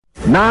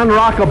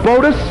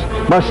non-rockabotus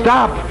must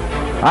stop.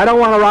 I don't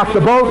want to rock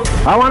the boat.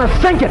 I want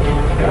to sink it.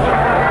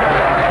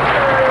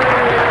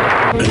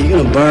 Are you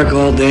going to bark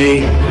all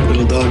day,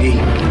 little doggy,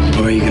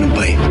 or are you going to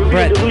bite?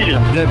 Brett,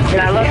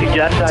 I love you,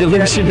 Jeff.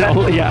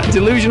 delusional. Yeah,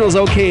 delusional is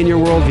okay in your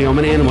worldview. I'm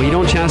an animal. You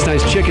don't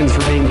chastise chickens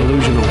for being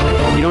delusional.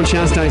 You don't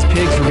chastise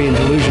pigs for being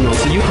delusional.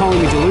 So you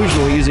calling me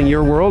delusional using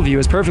your worldview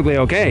is perfectly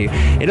okay.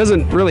 It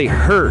doesn't really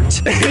hurt.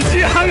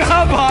 She hung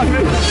up on me.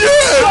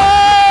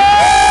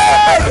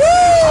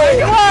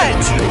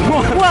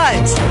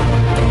 What?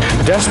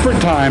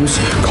 Desperate times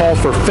call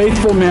for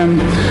faithful men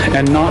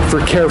and not for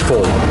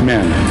careful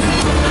men.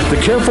 The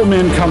careful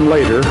men come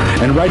later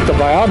and write the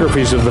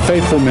biographies of the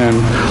faithful men,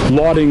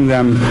 lauding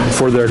them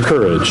for their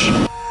courage.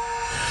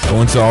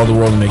 Go into all the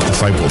world and make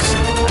disciples.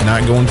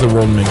 Not go into the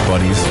world and make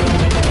buddies.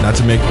 Not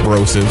to make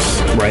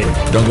brosives. Right.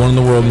 Don't go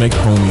into the world and make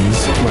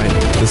homies. Right.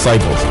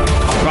 Disciples.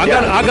 I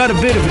got a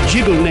bit of a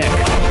jiggle neck.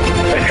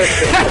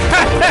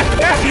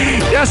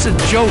 That's a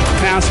joke,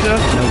 Pastor.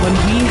 When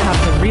we have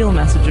the real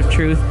message of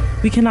truth,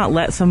 we cannot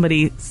let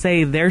somebody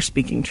say they're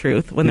speaking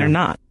truth when they're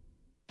not.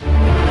 Take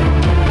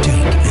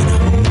an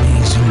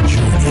amazing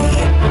journey to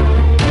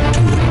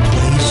a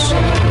place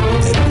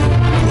that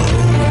will blow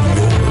your mind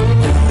and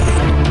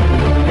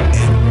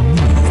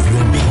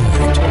move your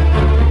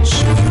heart so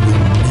you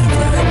will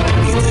never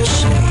be the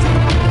same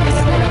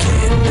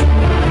again.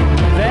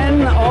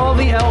 Then all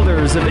the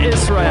elders of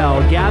Israel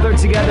gathered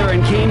together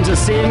and came to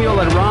Samuel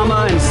at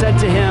Ramah and said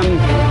to him,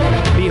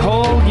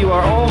 Behold, you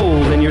are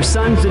old, and your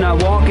sons do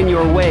not walk in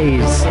your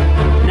ways.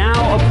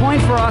 Now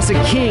appoint for us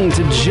a king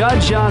to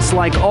judge us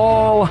like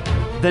all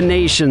the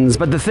nations.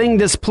 But the thing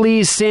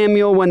displeased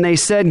Samuel when they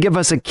said, Give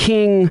us a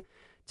king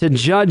to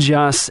judge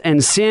us.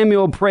 And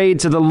Samuel prayed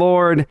to the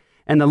Lord,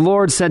 and the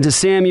Lord said to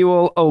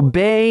Samuel,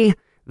 Obey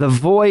the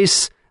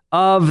voice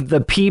of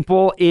the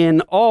people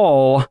in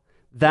all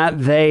that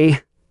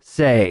they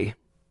say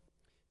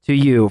to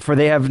you. For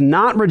they have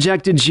not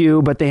rejected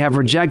you, but they have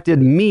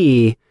rejected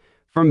me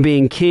from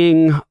being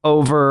king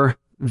over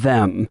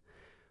them.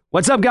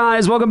 What's up,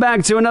 guys? Welcome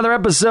back to another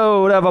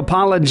episode of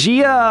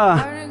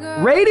Apologia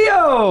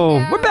Radio.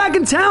 We're back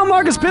in town,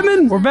 Marcus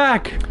Pittman. We're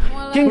back.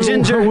 King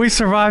Ginger. We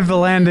survived the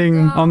landing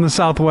on the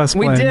Southwest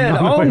plane. We did.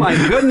 Oh, my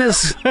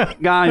goodness.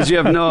 Guys, you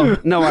have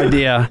no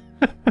idea.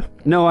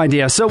 No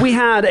idea. So we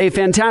had a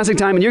fantastic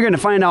time, and you're going to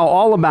find out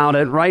all about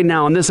it right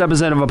now on this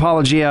episode of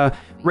Apologia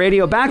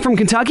Radio. Back from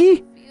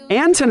Kentucky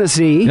and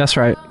Tennessee. That's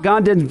right.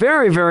 God did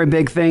very, very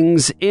big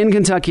things in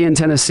Kentucky and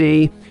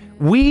Tennessee.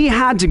 We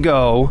had to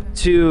go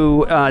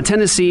to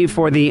Tennessee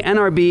for the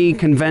NRB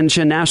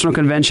convention, national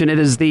convention. It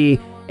is the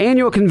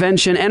annual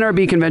convention.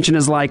 NRB convention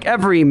is like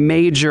every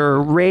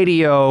major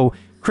radio,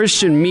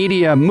 Christian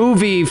media,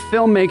 movie,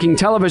 filmmaking,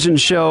 television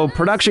show,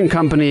 production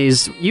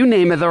companies, you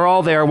name it, they're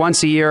all there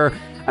once a year.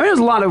 I mean, there's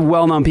a lot of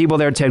well-known people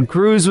there. Ted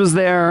Cruz was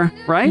there,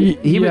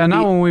 right?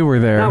 Not when we were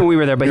there. Not when we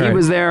were there, but right. He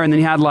was there, and then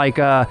you had like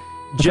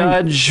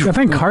Judge. I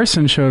think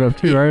Carson showed up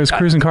too, right? It was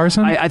Cruz and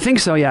Carson? I think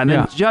so, yeah. And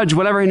then Judge,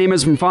 whatever her name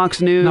is from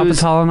Fox News.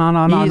 But,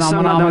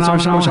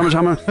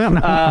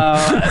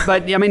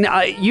 I mean,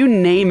 you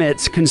name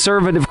it,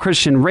 conservative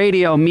Christian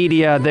radio,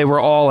 media, they were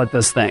all at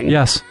this thing.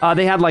 Yes.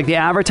 They had like the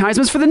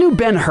advertisements for the new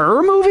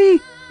Ben-Hur movie.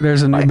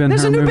 There's a new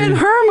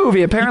Ben-Hur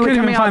movie apparently coming out. You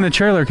couldn't even find the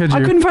trailer, could you? I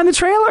couldn't find the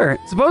trailer.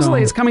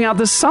 Supposedly it's coming out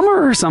this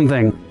summer or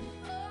something.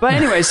 But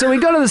anyway, so we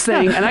go to this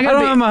thing, and I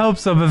don't have my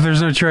hopes up if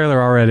there's no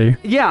trailer already.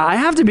 Yeah, I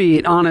have to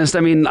be honest. I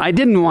mean, I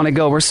didn't want to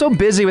go. We're so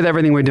busy with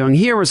everything we're doing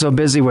here. We're so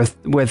busy with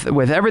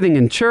everything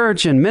in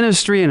church and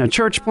ministry and a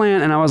church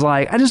plant. And I was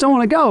like, I just don't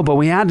want to go. But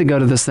we had to go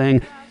to this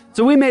thing.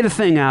 So we made a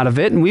thing out of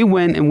it, and we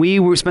went and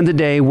we spent the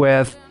day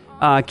with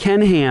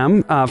Ken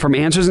Ham from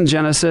Answers in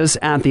Genesis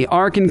at the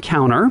Ark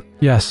Encounter.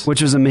 Yes.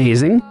 Which was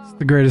amazing. It's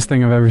the greatest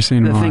thing I've ever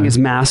seen. The thing is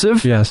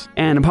massive. Yes.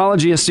 And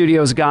Apologia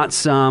Studios got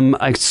some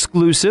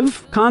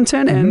exclusive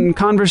content and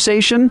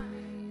conversation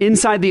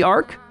inside the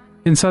Ark.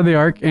 Inside the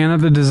Ark and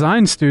at the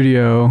design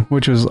studio,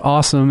 which was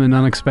awesome and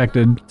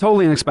unexpected.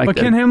 Totally unexpected.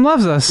 But Ken Ham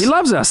loves us. He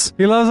loves us.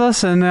 He loves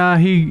us,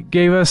 and he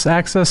gave us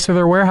access to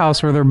their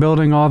warehouse where they're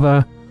building all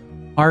the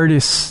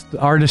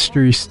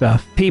artistry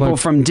stuff. People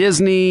from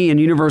Disney and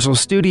Universal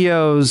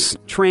Studios,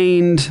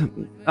 trained,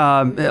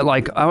 what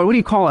do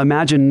you call it?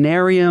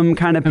 Imaginarium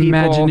kind of people.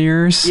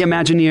 Imagineers. Yeah,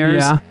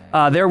 Imagineers.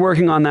 Yeah. They're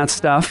working on that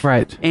stuff.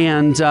 Right.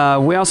 And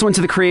we also went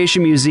to the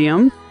Creation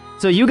Museum.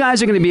 So you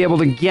guys are going to be able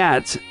to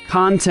get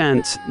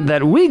content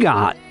that we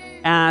got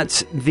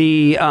at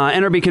the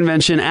NRB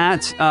convention,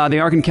 at the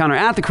Ark Encounter,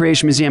 at the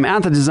Creation Museum,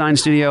 at the Design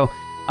Studio.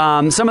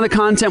 Some of the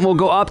content will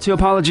go up to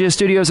Apologia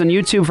Studios on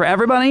YouTube for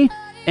everybody.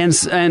 And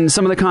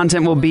some of the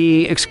content will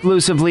be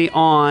exclusively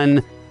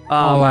on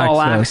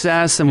All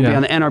Access and will be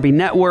on the NRB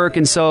network.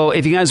 And so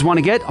if you guys want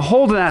to get a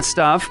hold of that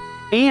stuff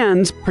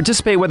and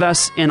participate with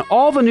us in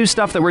all the new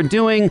stuff that we're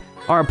doing,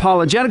 our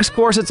apologetics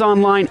course that's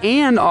online,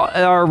 and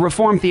our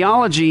Reformed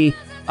Theology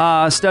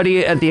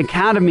study at the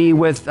Academy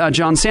with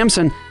John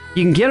Sampson,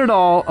 you can get it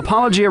all,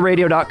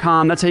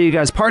 apologiaradio.com. That's how you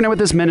guys partner with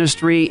this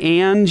ministry,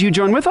 and you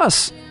join with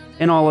us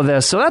in all of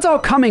this. So that's all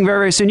coming very,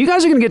 very soon. You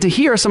guys are going to get to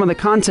hear some of the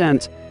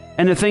content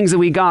and the things that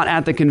we got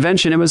at the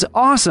convention. It was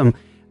awesome.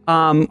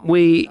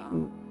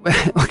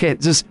 Okay,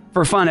 just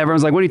for fun,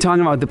 everyone's like, what are you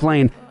talking about with the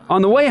plane?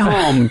 On the way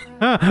home,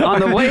 They're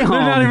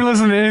not even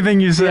listening to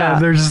anything you said. Yeah.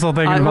 They're just still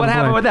thinking about what the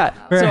happened plane. with that?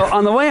 Right. So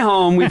on the way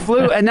home, we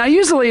flew, and now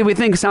usually we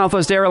think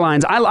Southwest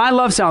Airlines. I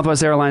love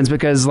Southwest Airlines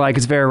because like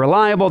it's very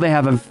reliable. They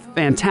have a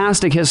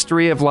fantastic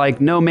history of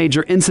like no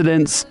major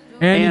incidents.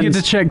 And you get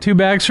to check 2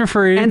 bags for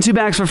free. And 2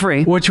 bags for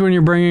free. Which when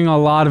you're bringing a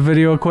lot of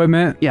video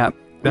equipment. Yeah.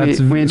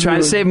 We try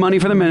to save money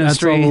for the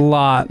ministry. That's a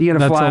lot. You got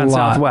to fly on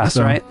Southwest,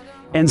 right?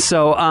 And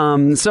so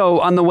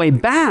on the way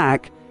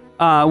back,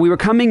 we were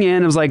coming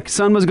in. It was like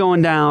sun was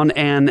going down,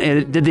 and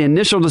it did the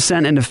initial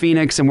descent into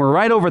Phoenix, and we're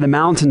right over the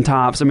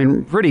mountaintops. I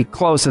mean, pretty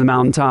close to the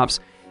mountaintops.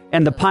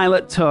 And the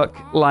pilot took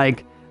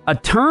like a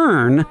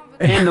turn,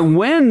 and the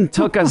wind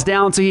took us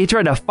down. So he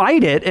tried to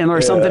fight it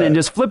or something, and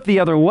just flipped the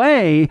other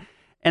way.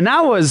 And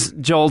that was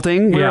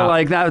jolting. We were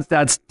like,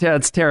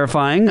 that's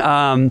terrifying.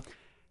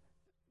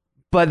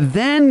 But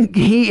then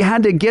he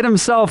had to get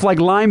himself like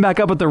lined back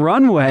up at the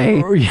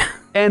runway.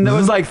 And there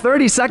was like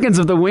 30 seconds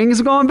of the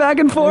wings going back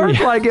and forth.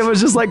 Yes. Like it was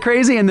just like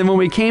crazy. And then when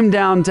we came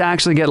down to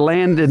actually get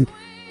landed,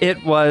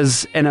 it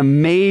was an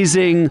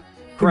amazing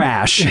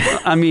crash.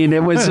 I mean,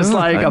 it was just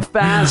like a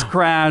fast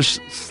crash,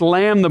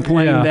 slammed the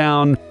plane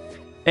down.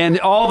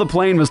 And all the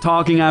plane was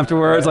talking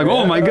afterwards, like,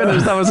 oh my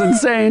goodness, that was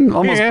insane.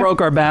 Almost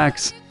broke our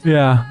backs.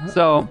 Yeah.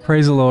 So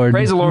praise the Lord.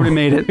 Praise the Lord, we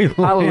made it.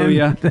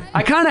 Hallelujah.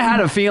 I kind of had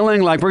a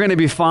feeling like we're going to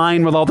be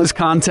fine with all this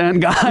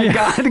content. God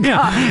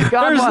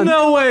There's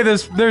no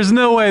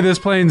way this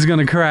plane's going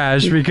to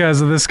crash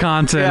because of this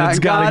content. It's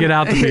got to get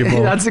out to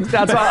people. That's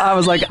why I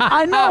was like,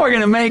 I know we're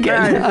going to make it.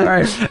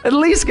 Right. At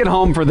least get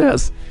home for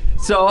this.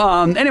 So,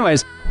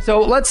 anyways.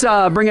 So let's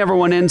bring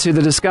everyone into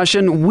the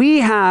discussion. We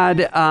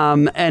had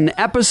an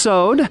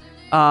episode,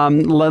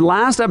 the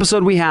last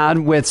episode we had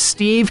with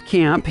Steve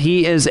Camp.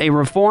 He is a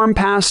Reformed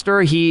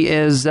pastor. He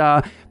is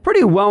a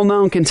pretty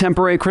well-known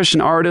contemporary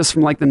Christian artist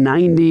from like the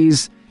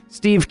 90s.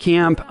 Steve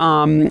Camp.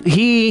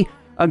 He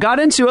got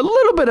into a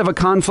little bit of a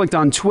conflict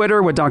on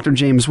Twitter with Dr.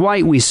 James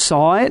White. We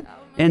saw it.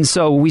 And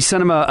so we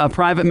sent him a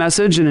private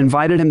message and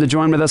invited him to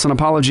join with us on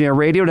Apologia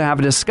Radio to have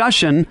a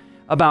discussion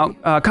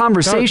about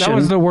conversation. That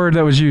was the word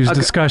that was used,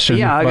 discussion.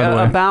 Yeah,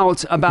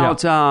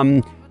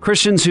 about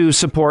Christians who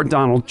support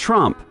Donald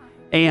Trump.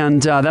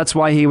 And that's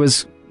why he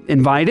was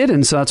invited,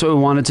 and so that's what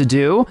we wanted to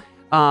do.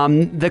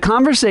 The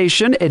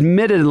conversation,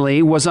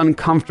 admittedly, was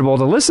uncomfortable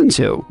to listen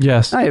to.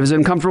 Yes. It was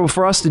uncomfortable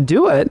for us to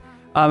do it.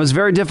 It was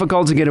very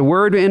difficult to get a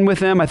word in with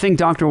him. I think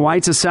Dr.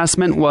 White's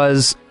assessment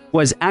was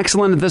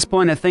excellent at this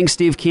point. I think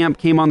Steve Camp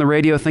came on the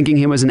radio thinking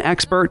he was an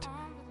expert.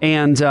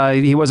 And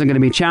he wasn't going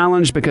to be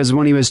challenged because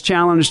when he was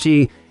challenged,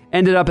 he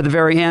ended up at the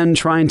very end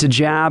trying to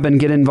jab and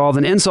get involved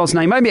in insults.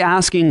 Now, you might be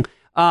asking,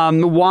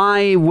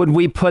 why would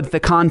we put the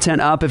content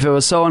up if it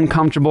was so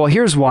uncomfortable?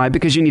 Here's why,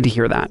 because you need to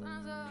hear that.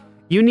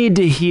 You need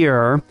to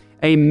hear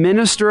a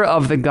minister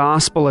of the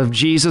gospel of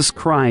Jesus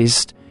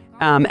Christ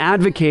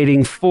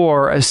advocating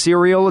for a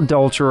serial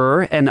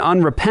adulterer, an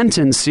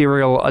unrepentant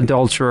serial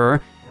adulterer,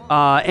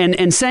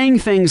 and saying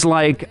things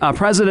like a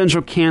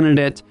presidential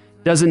candidate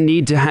doesn't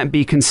need to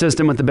be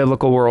consistent with the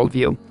biblical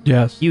worldview.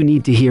 Yes. You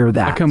need to hear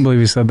that. I couldn't believe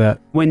you said that.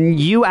 When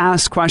you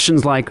ask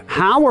questions like,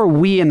 how are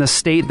we in the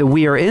state that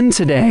we are in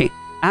today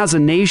as a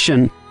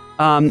nation,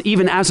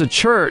 even as a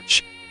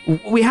church?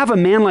 We have a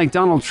man like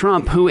Donald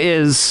Trump who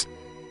is,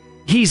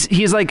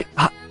 he's like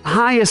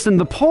highest in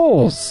the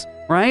polls,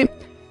 right?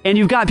 And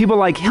you've got people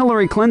like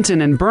Hillary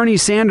Clinton and Bernie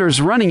Sanders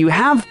running. You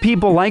have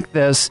people like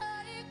this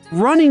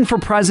running for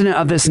president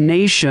of this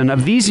nation,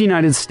 of these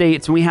United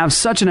States, and we have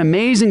such an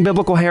amazing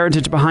biblical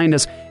heritage behind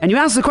us. And you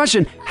ask the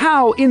question,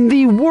 how in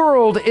the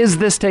world is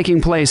this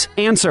taking place?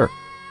 Answer.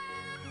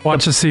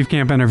 Watch the Steve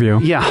Camp interview.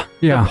 Yeah.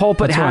 The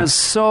pulpit has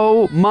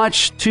so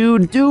much to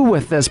do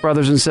with this,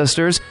 brothers and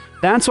sisters.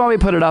 That's why we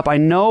put it up. I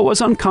know it was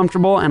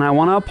uncomfortable, and I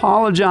want to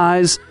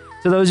apologize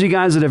to those of you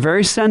guys that are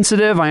very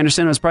sensitive. I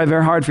understand it was probably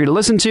very hard for you to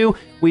listen to.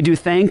 We do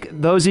thank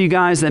those of you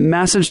guys that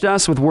messaged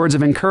us with words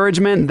of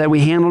encouragement, that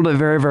we handled it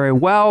very, very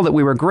well, that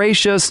we were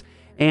gracious,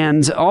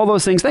 and all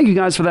those things. Thank you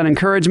guys for that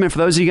encouragement. For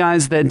those of you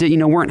guys that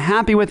weren't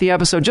happy with the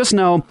episode, just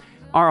know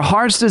our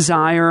heart's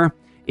desire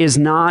is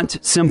not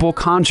simple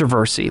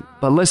controversy.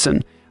 But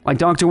listen, like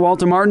Dr.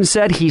 Walter Martin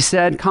said, he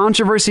said,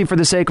 controversy for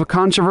the sake of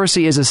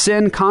controversy is a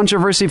sin.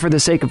 Controversy for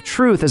the sake of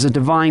truth is a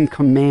divine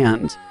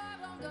command.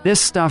 This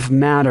stuff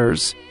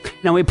matters.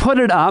 Now, we put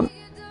it up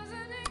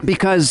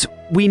because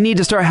we need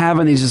to start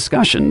having these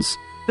discussions.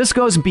 This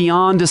goes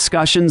beyond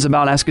discussions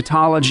about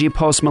eschatology,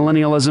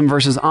 postmillennialism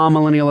versus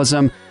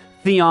amillennialism,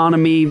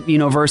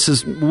 theonomy,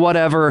 versus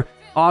whatever,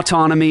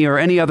 autonomy or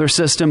any other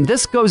system.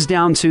 This goes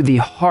down to the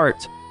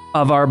heart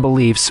of our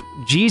beliefs.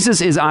 Jesus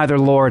is either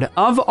Lord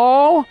of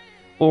all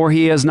or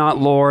he is not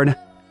Lord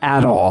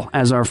at all,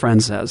 as our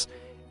friend says.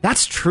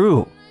 That's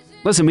true.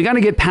 Listen, we got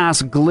to get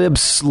past glib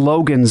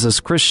slogans as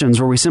Christians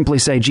where we simply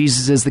say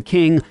Jesus is the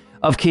King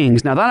of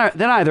Kings. Now,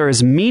 that either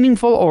is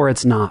meaningful or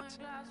it's not.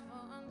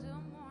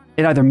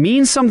 It either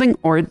means something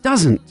or it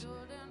doesn't.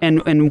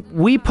 And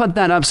we put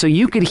that up so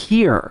you could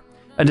hear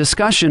a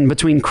discussion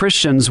between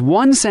Christians,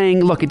 one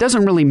saying, look, it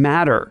doesn't really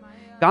matter.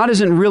 God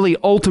isn't really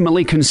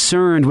ultimately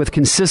concerned with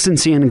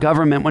consistency in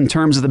government in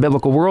terms of the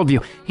biblical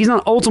worldview. He's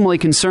not ultimately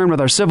concerned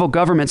with our civil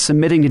government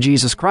submitting to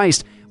Jesus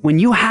Christ. When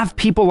you have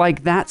people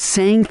like that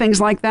saying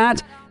things like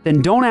that,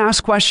 then don't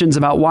ask questions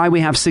about why we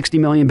have 60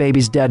 million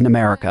babies dead in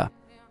America.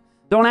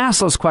 Don't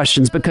ask those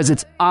questions because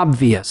it's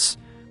obvious.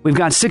 We've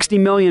got 60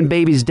 million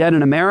babies dead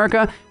in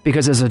America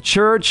because as a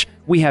church,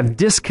 we have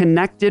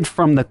disconnected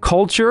from the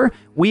culture.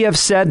 We have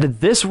said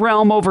that this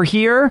realm over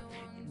here,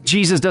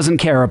 Jesus doesn't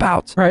care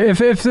about. Right.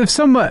 If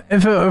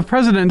a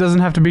president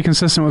doesn't have to be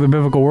consistent with a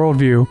biblical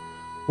worldview,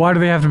 why do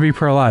they have to be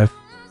pro-life?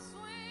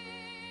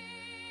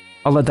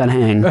 I'll let that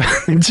hang.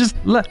 just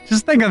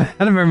think of that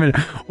for a minute.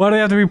 Why do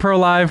they have to be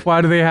pro-life?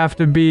 Why do they have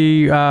to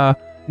be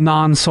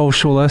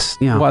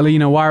non-socialist? Yeah. Why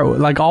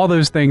like all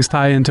those things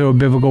tie into a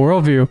biblical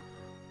worldview.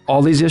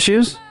 All these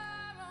issues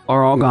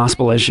are all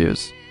gospel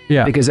issues.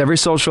 Yeah. Because every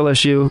social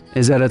issue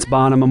is at its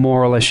bottom a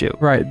moral issue.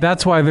 Right.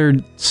 That's why they're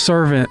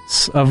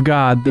servants of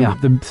God.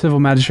 The civil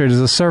magistrate is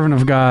a servant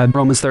of God.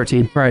 Romans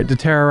 13. Right. To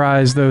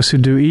terrorize those who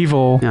do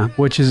evil,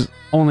 which is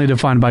only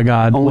defined by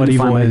God. Only what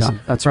evil is. God.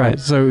 That's right.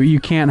 So you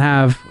can't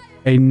have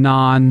a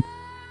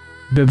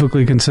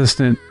non-biblically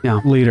consistent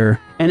leader.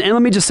 And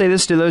let me just say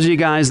this to those of you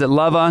guys that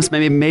love us.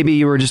 Maybe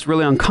you were just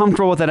really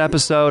uncomfortable with that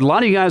episode. A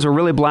lot of you guys were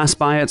really blessed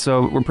by it,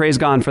 so we praise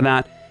God for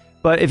that.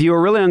 But if you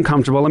were really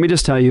uncomfortable, let me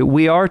just tell you,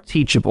 we are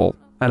teachable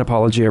at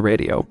Apologia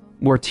Radio.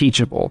 We're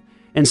teachable.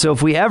 And so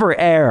if we ever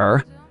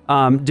err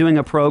doing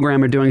a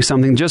program or doing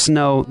something, just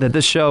know that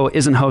this show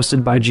isn't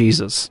hosted by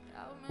Jesus.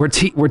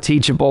 We're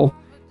teachable,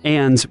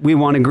 and we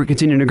want to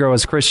continue to grow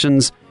as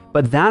Christians.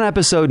 But that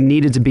episode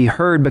needed to be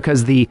heard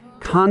because the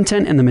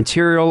content and the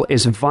material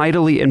is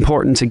vitally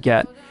important to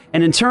get.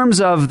 And in terms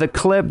of the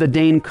clip, the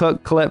Dane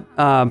Cook clip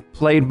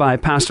played by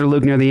Pastor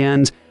Luke near the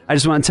end, I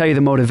just want to tell you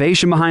the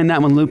motivation behind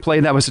that when Luke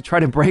played that was to try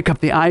to break up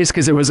the ice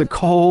because it was a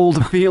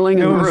cold feeling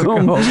in the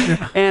room.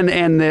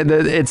 And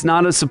it's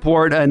not a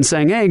support and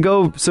saying, hey,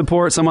 go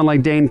support someone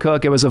like Dane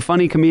Cook. It was a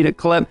funny comedic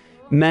clip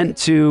meant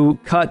to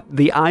cut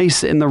the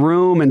ice in the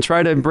room and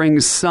try to bring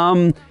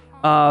some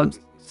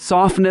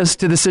softness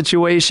to the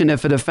situation.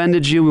 If it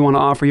offended you, we want to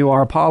offer you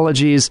our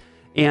apologies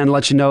and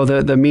let you know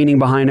the meaning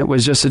behind it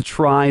was just to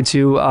try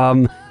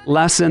to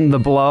lessen the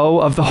blow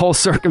of the whole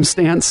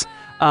circumstance.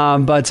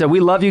 But we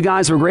love you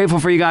guys. We're grateful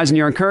for you guys and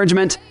your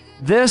encouragement.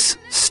 This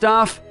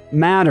stuff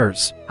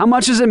matters. How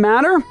much does it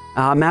matter?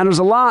 Matters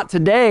a lot.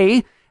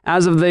 Today,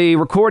 as of the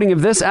recording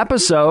of this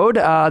episode,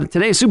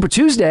 today is Super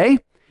Tuesday.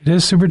 It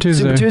is Super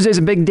Tuesday. Super Tuesday is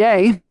a big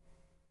day.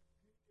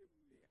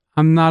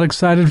 I'm not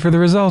excited for the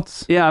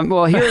results. Yeah,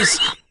 well, here's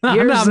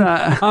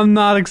I'm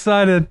not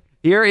excited.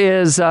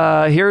 Here's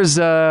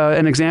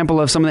an example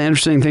of some of the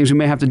interesting things we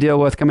may have to deal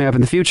with coming up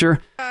in the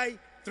future.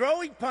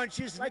 Throwing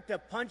punches, like to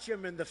punch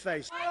him in the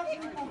face. What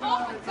is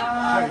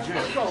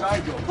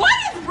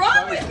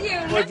wrong with you?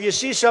 Well, if you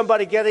see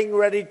somebody getting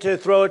ready to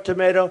throw a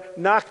tomato,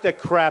 knock the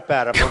crap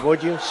out of him,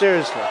 would you?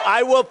 Seriously.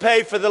 I will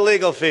pay for the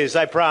legal fees,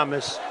 I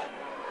promise.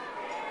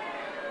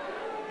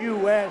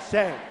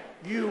 USA.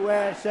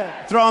 USA.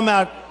 Throw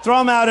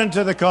them out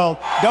into the cold.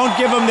 Don't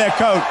give them their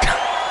coat.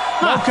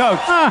 No coat.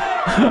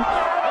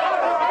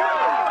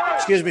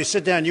 Excuse me,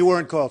 sit down. You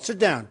weren't called. Sit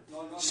down.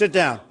 Sit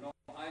down.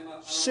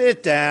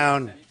 Sit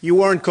down. You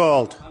weren't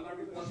called.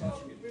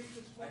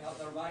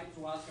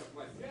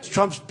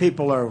 Trump's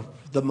people are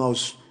the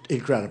most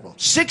incredible.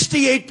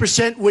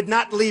 68% would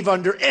not leave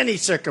under any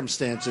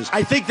circumstances.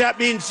 I think that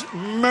means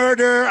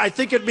murder. I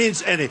think it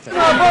means anything.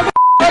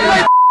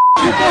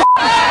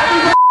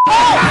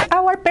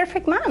 Our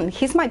perfect man.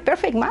 He's my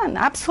perfect man.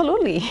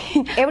 Absolutely.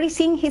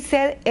 Everything he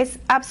said is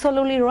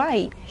absolutely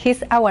right.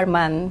 He's our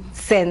man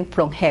sent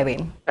from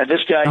heaven. And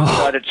this guy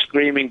started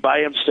screaming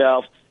by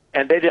himself.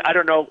 And they did, I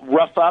don't know,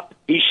 rough up.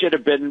 Maybe he should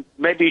have been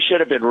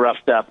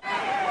roughed up.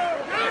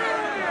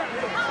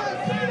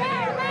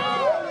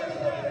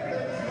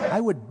 I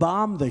would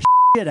bomb the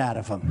shit out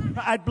of him.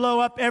 I'd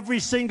blow up every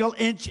single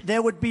inch.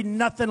 There would be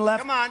nothing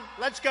left. Come on,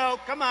 let's go.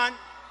 Come on.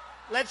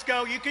 Let's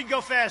go. You can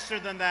go faster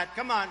than that.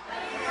 Come on.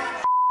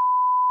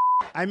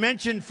 I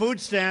mentioned food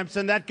stamps,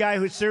 and that guy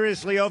who's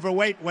seriously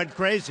overweight went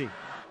crazy.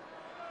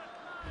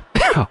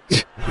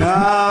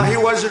 No, he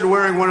wasn't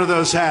wearing one of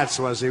those hats,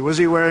 was he? Was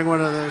he wearing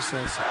one of those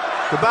hats?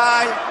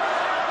 Goodbye.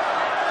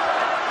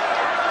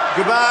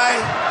 Goodbye.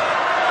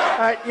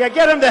 All right, yeah,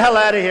 get him the hell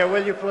out of here,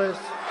 will you, please?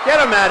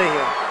 Get him out of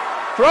here.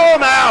 Throw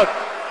him out.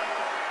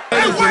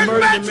 Hey, where's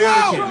Metro?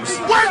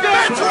 Where's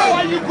Metro?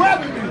 Why are you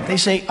grabbing me? They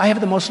say, I have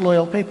the most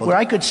loyal people, where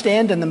I could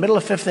stand in the middle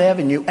of Fifth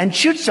Avenue and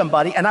shoot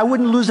somebody and I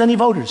wouldn't lose any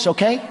voters,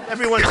 okay?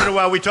 Every once in a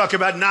while we talk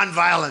about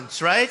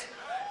nonviolence, right?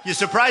 You're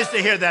surprised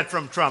to hear that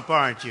from Trump,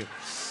 aren't you?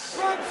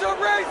 Trump's a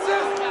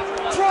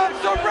racist!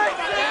 Trump's a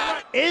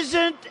racist!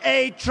 Isn't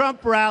a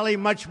Trump rally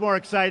much more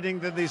exciting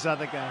than these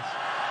other guys?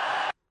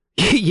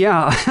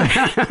 Yeah.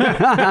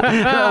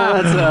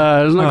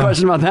 There's no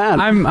question about that.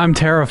 I'm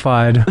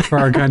terrified for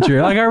our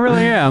country. Like, I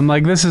really am.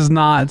 Like, this is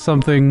not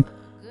something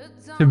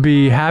to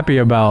be happy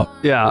about.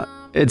 Yeah.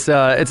 It's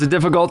a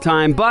difficult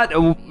time, but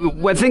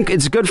I think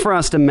it's good for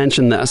us to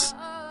mention this.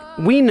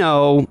 We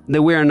know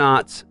that we're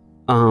not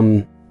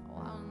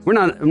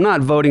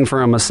voting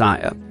for a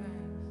Messiah.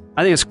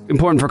 I think it's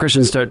important for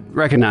Christians to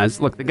recognize,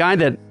 look, the guy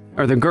that,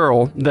 or the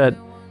girl, that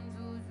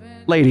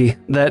lady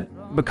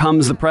that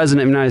becomes the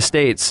president of the United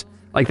States,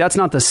 like, that's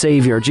not the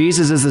Savior.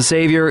 Jesus is the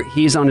Savior.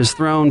 He's on his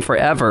throne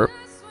forever.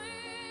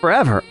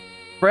 Forever.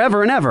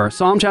 Forever and ever.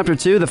 Psalm chapter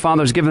 2, the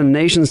Father's given the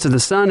nations to the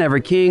Son.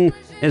 Every king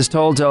is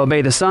told to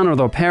obey the Son or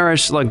they'll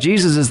perish. Look,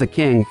 Jesus is the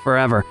King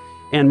forever.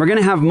 And we're going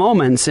to have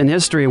moments in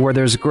history where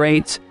there's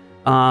great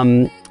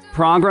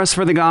progress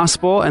for the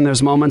gospel, and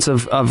there's moments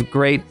of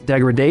great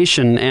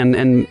degradation,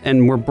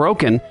 and we're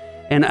broken.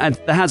 And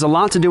that has a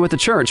lot to do with the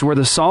church. We're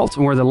the salt,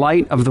 and we're the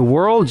light of the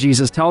world.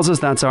 Jesus tells us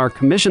that's our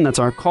commission, that's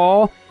our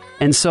call.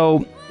 And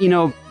so,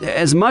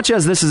 as much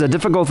as this is a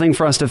difficult thing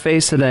for us to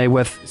face today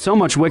with so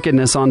much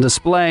wickedness on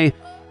display,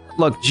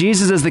 look,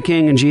 Jesus is the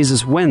King, and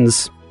Jesus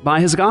wins by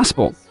his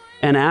gospel.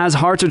 And as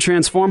hearts are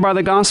transformed by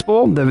the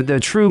gospel, the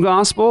true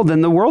gospel,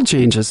 then the world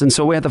changes. And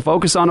so we have to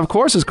focus on, of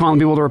course, is calling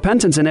people to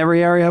repentance in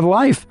every area of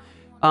life.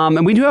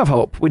 And we do have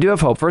hope. We do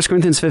have hope. 1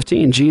 Corinthians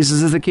 15,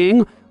 Jesus is the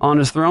King on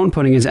his throne,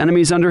 putting his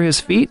enemies under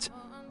his feet.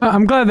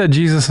 I'm glad that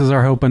Jesus is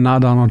our hope and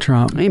not Donald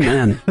Trump.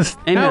 Amen. Amen.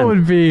 That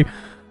would be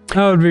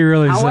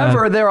really sad.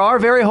 However, there are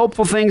very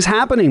hopeful things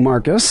happening,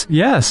 Marcus.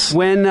 Yes.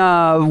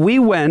 When we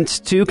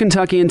went to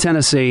Kentucky and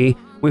Tennessee,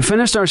 we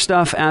finished our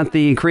stuff at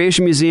the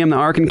Creation Museum, the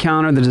Ark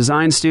Encounter, the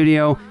Design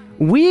Studio.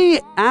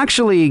 We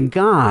actually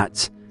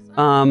got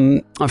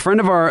a friend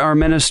of our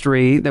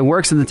ministry that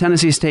works in the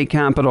Tennessee State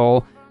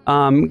Capitol,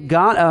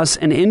 got us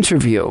an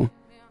interview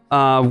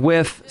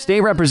with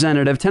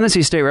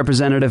Tennessee State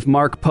Representative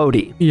Mark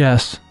Pody.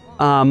 Yes.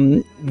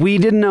 We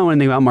didn't know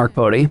anything about Mark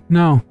Pody.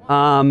 No.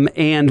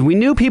 And we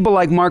knew people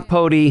like Mark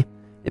Pody,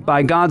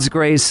 by God's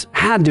grace,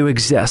 had to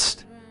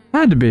exist.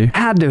 Had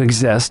to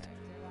exist.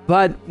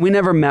 But we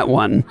never met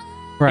one.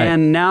 Right.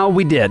 And now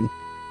we did.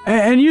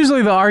 And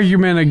usually the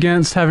argument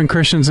against having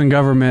Christians in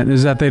government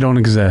is that they don't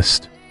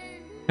exist.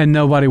 And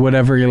nobody would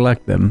ever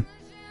elect them.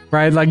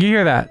 Right? Like, you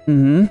hear that.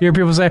 Mm-hmm. You hear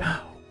people say,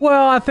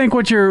 well, I think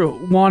what you're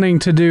wanting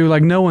to do,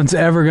 like, no one's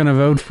ever going to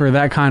vote for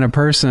that kind of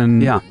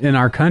person in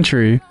our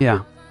country.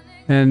 Yeah.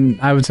 And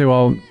I would say,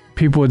 well,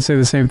 people would say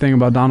the same thing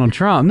about Donald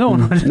Trump. No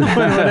one would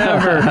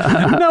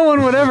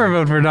ever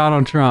vote for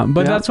Donald Trump.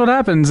 But that's what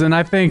happens. And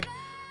I think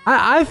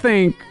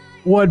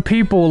what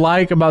people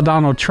like about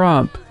Donald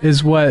Trump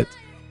is what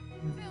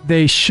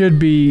they should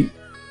be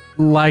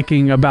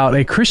liking about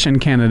a Christian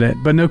candidate,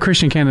 but no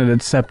Christian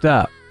candidate stepped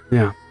up.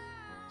 Yeah.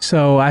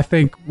 So I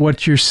think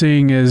what you're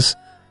seeing is,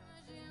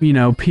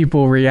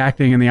 people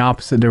reacting in the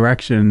opposite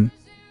direction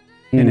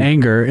in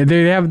anger.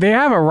 They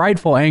have a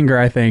rightful anger,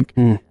 I think.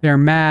 They're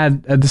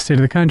mad at the state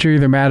of the country.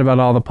 They're mad about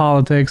all the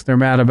politics. They're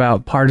mad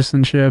about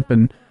partisanship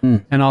and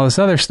all this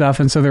other stuff.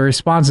 And so their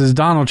response is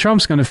Donald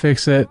Trump's going to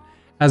fix it,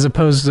 as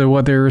opposed to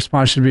what their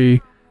response should be,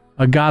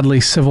 a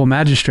godly civil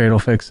magistrate will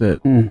fix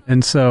it.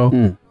 And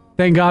so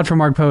thank God for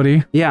Mark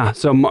Pody. Yeah.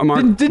 So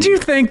Mark, did you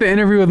think the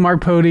interview with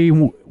Mark Pody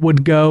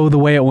would go the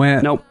way it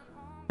went? Nope.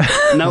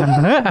 Nope.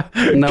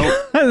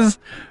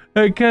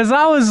 Because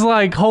I was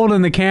like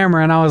holding the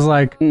camera and I was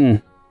like,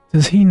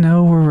 does he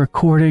know we're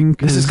recording?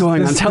 This is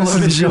going on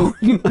television.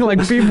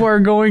 Like, people are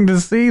going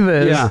to see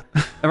this. Yeah.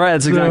 Right.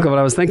 That's exactly what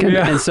I was thinking.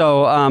 Yeah. And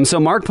so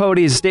Mark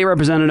Pody is state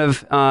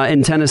representative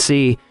in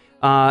Tennessee.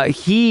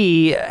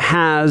 He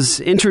has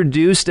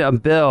introduced a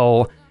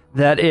bill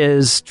that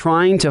is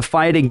trying to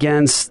fight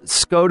against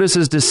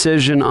SCOTUS's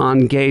decision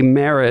on gay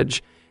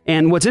marriage.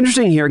 And what's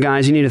interesting here,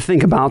 guys, you need to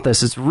think about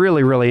this. It's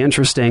really, really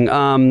interesting.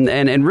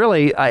 And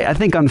really, I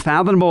think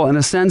unfathomable in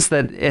a sense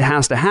that it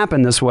has to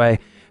happen this way.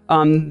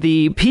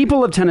 The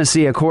people of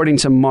Tennessee, according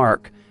to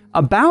Mark,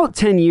 about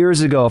 10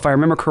 years ago, if I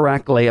remember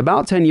correctly,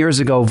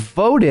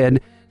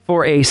 voted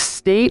for a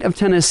state of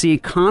Tennessee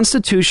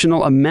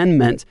constitutional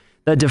amendment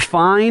that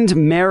defined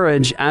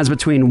marriage as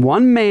between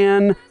one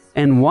man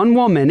and one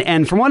woman.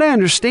 And from what I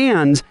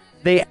understand,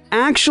 they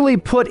actually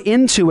put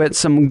into it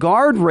some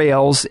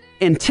guardrails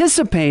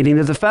anticipating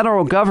that the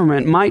federal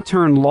government might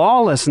turn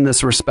lawless in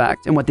this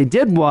respect. And what they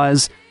did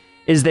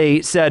is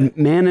they said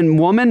man and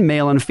woman,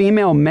 male and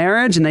female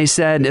marriage. And they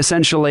said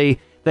essentially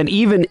that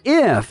even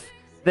if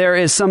there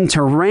is some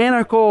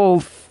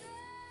tyrannical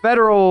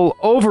federal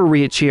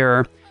overreach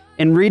here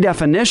in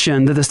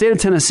redefinition, that the state of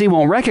Tennessee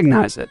won't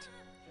recognize it.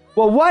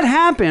 Well, what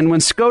happened when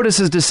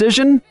SCOTUS's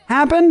decision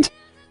happened?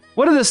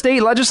 What did the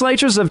state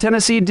legislatures of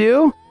Tennessee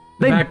do?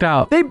 They backed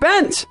out. They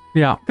bent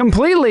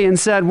completely and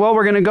said, well,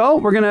 we're going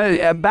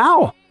to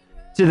bow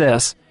to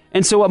this.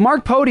 And so what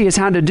Mark Pody has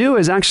had to do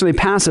is actually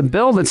pass a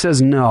bill that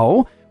says,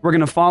 no, we're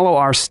going to follow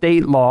our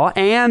state law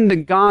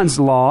and God's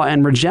law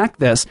and reject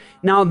this.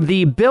 Now,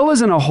 the bill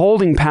is in a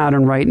holding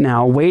pattern right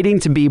now, waiting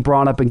to be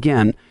brought up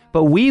again.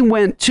 But we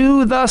went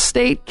to the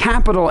state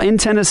capitol in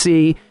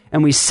Tennessee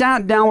and we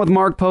sat down with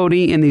Mark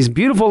Pody in these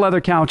beautiful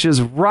leather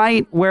couches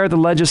right where the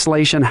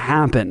legislation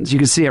happens. You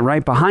can see it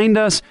right behind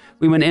us.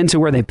 We went into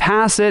where they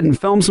pass it and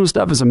filmed some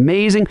stuff. It's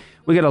amazing.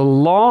 We got a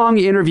long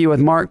interview with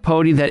Mark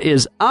Pody that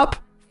is up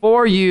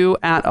for you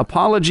at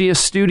Apologia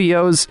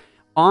Studios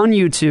on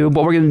YouTube.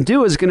 What we're going to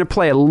do is going to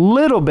play a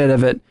little bit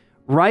of it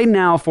right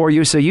now for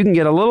you so you can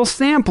get a little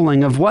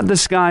sampling of what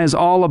this guy is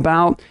all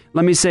about.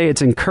 Let me say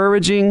it's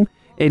encouraging.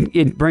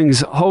 It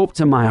brings hope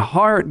to my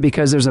heart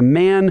because there's a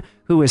man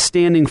who is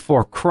standing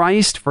for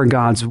Christ, for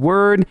God's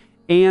word,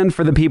 and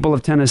for the people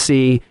of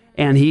Tennessee.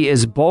 And he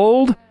is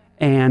bold,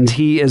 and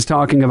he is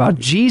talking about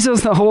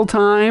Jesus the whole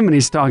time, and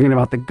he's talking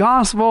about the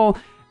gospel,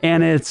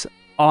 and it's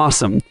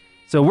awesome.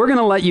 So we're going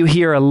to let you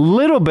hear a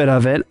little bit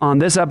of it on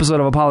this episode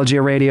of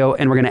Apologia Radio,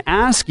 and we're going to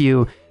ask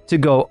you to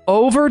go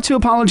over to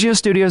Apologia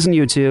Studios on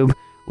YouTube,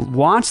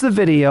 watch the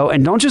video,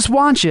 and don't just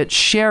watch it,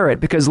 share it,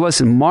 because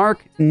listen,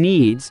 Mark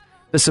needs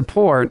the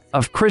support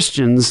of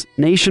Christians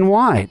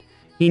nationwide.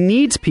 He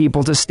needs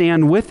people to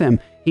stand with him.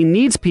 He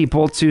needs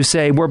people to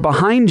say, we're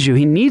behind you.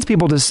 He needs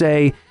people to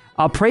say,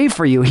 I'll pray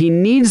for you. He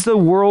needs the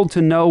world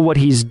to know what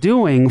he's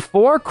doing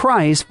for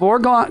Christ, for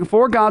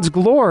God's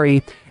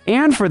glory,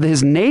 and for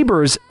his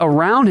neighbors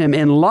around him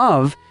in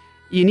love.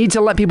 You need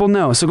to let people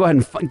know. So go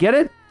ahead and get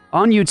it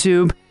on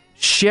YouTube.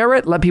 Share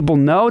it. Let people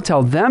know.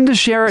 Tell them to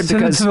share it.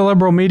 Send it to the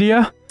liberal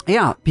media.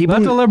 Yeah.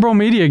 Let the liberal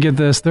media get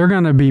this. They're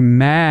going to be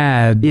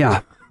mad.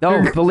 Yeah.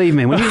 Oh, believe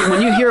me. When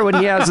you hear what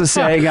he has to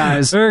say,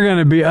 guys. They're going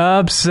to be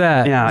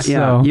upset. Yeah.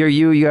 So.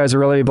 You guys are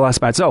really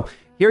blessed by it. So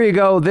here you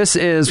go. This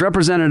is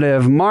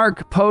Representative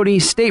Mark Pody,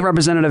 State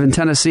Representative in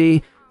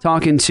Tennessee,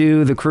 talking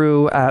to the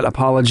crew at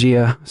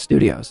Apologia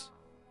Studios.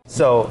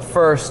 So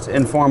first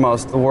and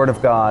foremost, the Word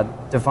of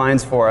God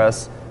defines for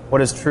us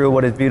what is true,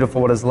 what is beautiful,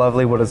 what is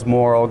lovely, what is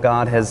moral.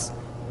 God has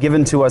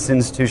given to us the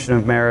institution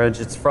of marriage.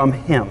 It's from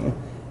Him.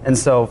 And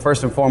so,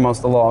 first and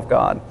foremost, the law of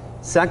God.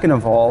 Second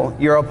of all,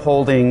 you're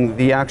upholding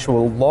the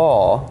actual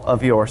law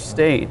of your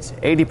state.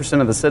 80%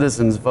 of the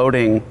citizens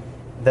voting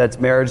that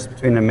marriage is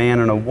between a man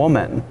and a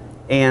woman,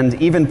 and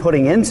even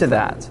putting into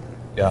that,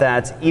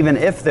 that even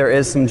if there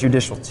is some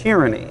judicial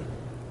tyranny,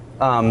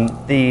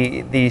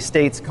 the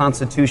state's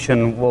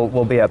constitution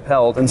will be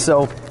upheld. And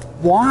so,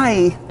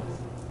 why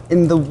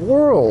in the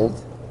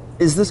world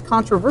is this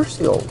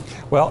controversial?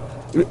 Well,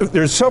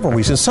 there's several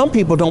reasons. Some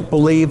people don't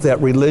believe that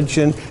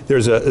religion,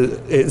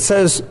 it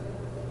says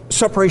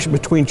separation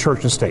between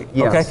church and state.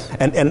 Yes. Okay?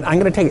 And I'm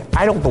going to tell you,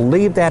 I don't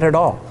believe that at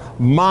all.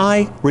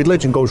 My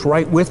religion goes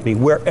right with me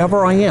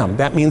wherever I am.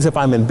 That means if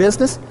I'm in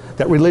business,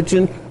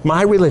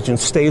 my religion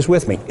stays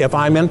with me. If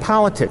I'm in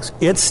politics,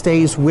 it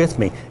stays with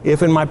me.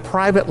 If in my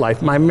private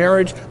life, my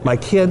marriage, my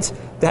kids,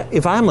 that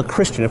if I'm a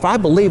Christian, if I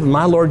believe in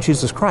my Lord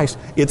Jesus Christ,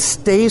 it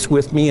stays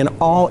with me in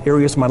all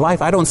areas of my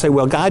life. I don't say,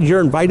 well, God,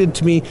 you're invited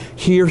to me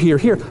here, here,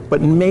 here,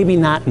 but maybe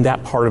not in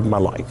that part of my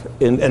life.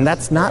 And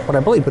that's not what I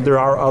believe, but there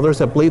are others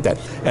that believe that.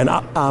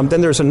 And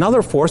then there's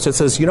another force that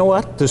says, you know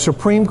what? The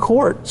Supreme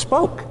Court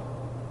spoke.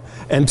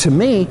 And to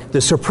me, the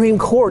Supreme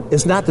Court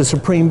is not the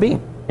supreme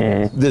being.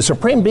 The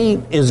supreme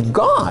being is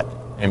God.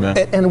 Amen.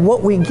 And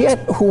what we get,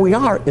 who we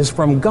are, is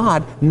from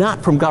God,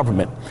 not from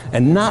government,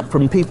 and not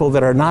from people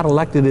that are not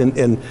elected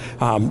in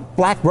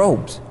black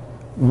robes.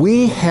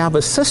 We have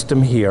a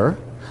system here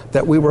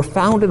that we were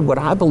founded, what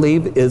I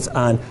believe is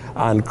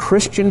on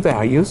Christian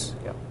values,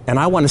 and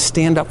I want to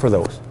stand up for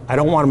those. I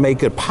don't want to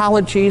make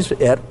apologies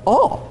at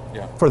all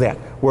for that.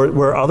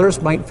 Where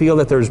others might feel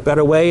that there's a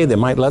better way, they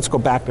might, let's go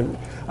back to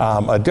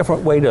a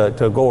different way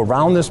to go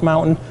around this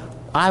mountain.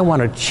 I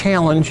want to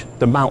challenge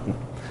the mountain.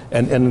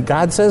 And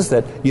God says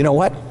that, you know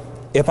what?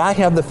 If I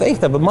have the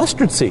faith of a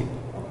mustard seed,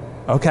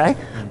 okay,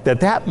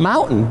 that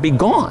mountain be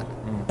gone.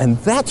 And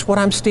that's what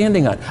I'm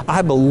standing on.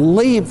 I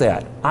believe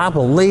that. I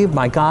believe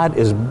my God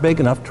is big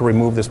enough to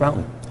remove this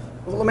mountain.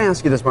 Well, let me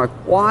ask you this, Mark.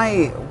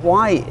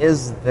 Why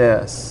is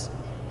this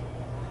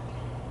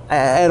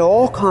at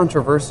all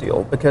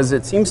controversial? Because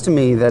it seems to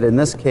me that in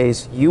this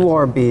case, you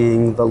are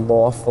being the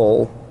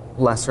lawful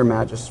lesser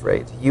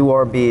magistrate. You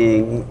are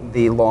being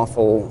the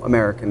lawful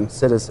American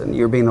citizen.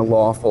 You're being the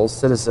lawful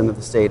citizen of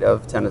the state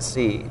of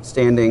Tennessee,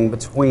 standing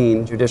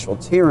between judicial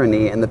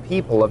tyranny and the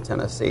people of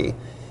Tennessee.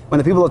 When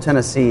the people of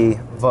Tennessee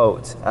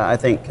vote, I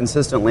think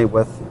consistently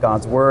with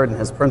God's word and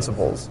His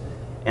principles,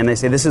 and they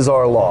say, this is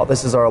our law,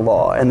 this is our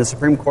law, and the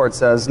Supreme Court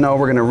says, no,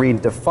 we're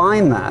going to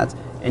redefine that,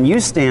 and you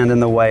stand in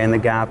the way, in the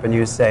gap, and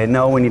you say,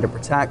 no, we need to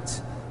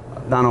protect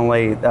not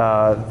only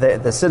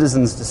the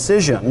citizen's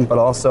decision, but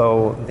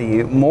also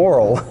the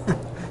moral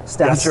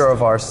stature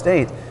of our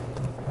state.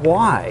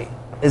 Why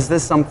is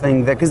this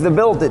something that, because the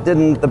bill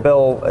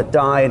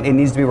die and it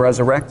needs to be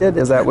resurrected?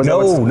 Is that what? No.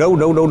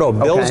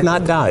 Bill's Okay.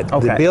 not died.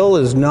 Okay. The bill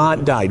is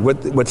not died.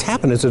 What's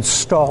happened is it's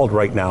stalled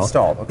right now.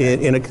 Stalled,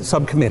 okay. in a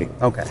subcommittee.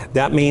 Okay.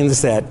 That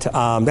means that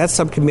that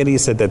subcommittee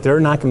said that they're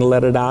not going to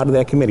let it out of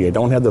that committee. I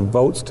don't have the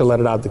votes to let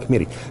it out of the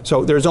committee.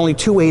 So there's only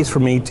two ways for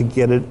me to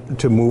get it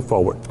to move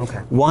forward. Okay.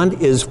 One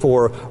is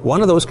for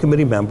one of those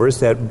committee members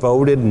that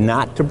voted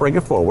not to bring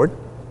it forward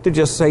to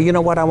just say, you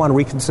know what, I want to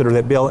reconsider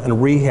that bill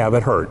and have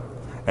it heard.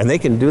 And they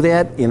can do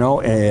that,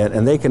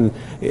 and they can,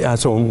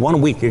 so in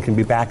 1 week it can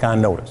be back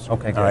on notice.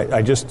 Okay, good. All right,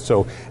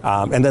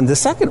 and then the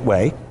second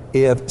way,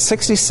 if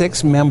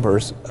 66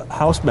 members,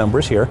 House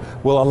members here,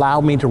 will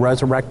allow me to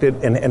resurrect it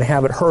and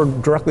have it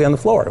heard directly on the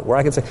floor, where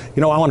I can say,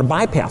 I want to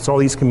bypass all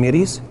these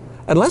committees,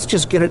 and let's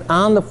just get it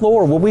on the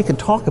floor where we can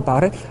talk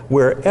about it,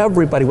 where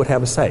everybody would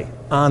have a say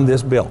on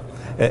this bill.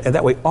 And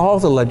that way all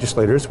the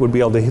legislators would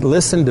be able to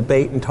listen,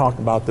 debate, and talk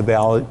about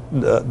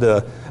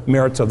the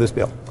merits of this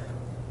bill.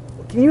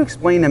 Can you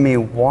explain to me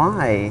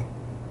why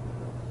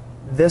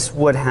this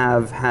would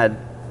have had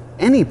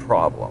any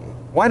problem?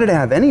 Why did it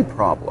have any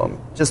problem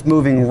just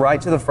moving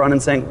right to the front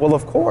and saying, well,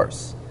 of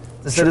course,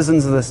 the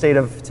citizens of the state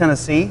of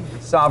Tennessee,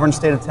 sovereign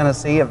state of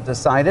Tennessee, have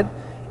decided,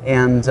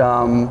 and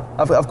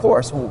of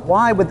course,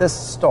 why would this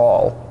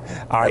stall?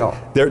 All right,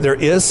 there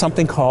is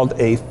something called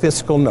a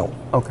fiscal note.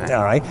 Okay.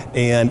 All right,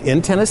 and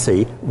in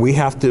Tennessee, we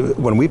have to,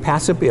 when we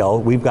pass a bill,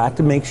 we've got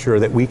to make sure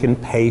that we can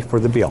pay for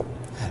the bill.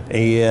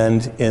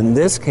 And in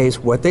this case,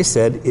 what they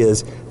said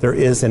is there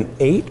is an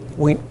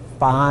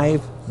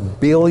 $8.5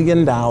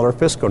 billion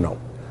fiscal note.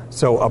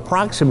 So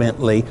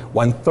approximately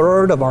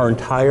 1/3 of our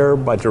entire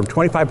budget, or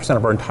 25%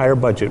 of our entire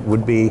budget,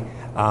 would be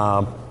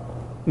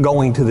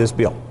going to this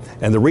bill.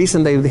 And the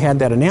reason they had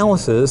that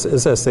analysis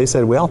is this. They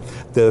said, well,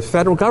 the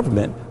federal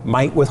government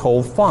might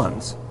withhold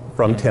funds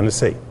from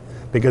Tennessee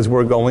because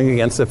we're going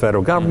against the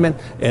federal government,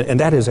 and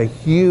that is a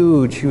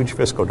huge, huge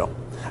fiscal note.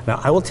 Now,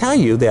 I will tell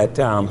you that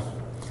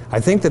I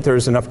think that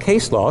there's enough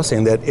case law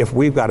saying that if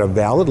we've got a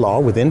valid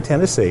law within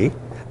Tennessee,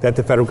 that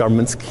the federal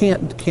governments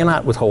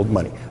cannot withhold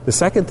money. The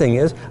second thing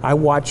is, I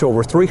watch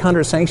over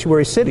 300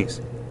 sanctuary cities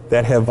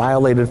that have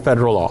violated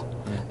federal law,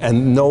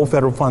 and no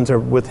federal funds are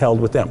withheld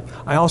with them.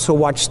 I also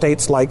watch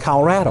states like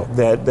Colorado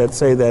that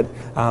say that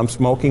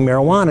smoking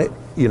marijuana,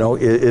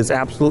 is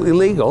absolutely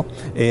legal,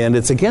 and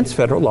it's against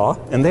federal law,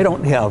 and they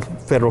don't have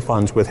federal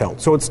funds withheld.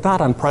 So it's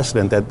not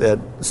unprecedented that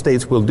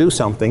states will do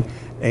something,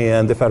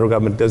 and the federal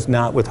government does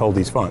not withhold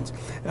these funds.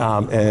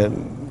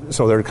 And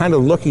so they're kind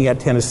of looking at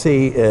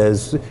Tennessee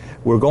as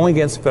we're going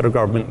against the federal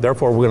government,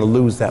 therefore we're going to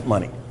lose that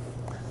money.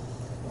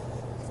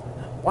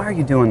 Why are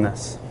you doing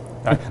this?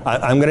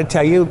 I'm going to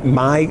tell you,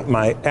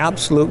 my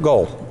absolute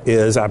goal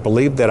is I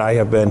believe that I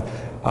have been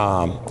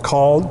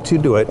called to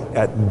do it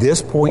at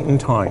this point in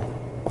time.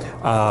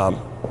 I'm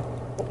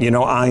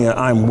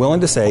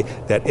willing to say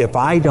that if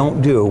I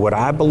don't do what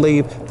I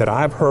believe that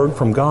I've heard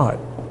from God,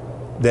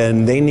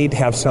 then they need to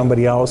have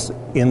somebody else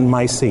in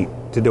my seat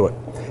to do it.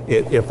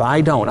 If I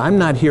don't, I'm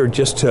not here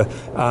just to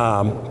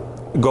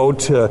go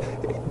to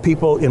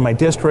people in my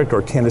district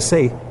or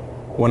Tennessee.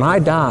 When I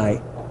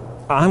die,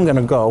 I'm going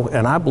to go,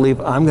 and I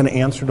believe I'm going to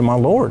answer to my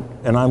Lord,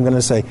 and I'm going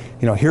to say,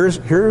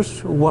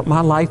 here's what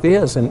my life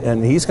is,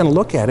 and He's going to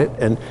look at it,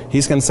 and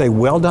He's going to say,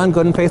 well done,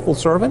 good and faithful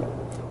servant,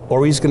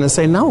 or He's going to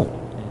say no.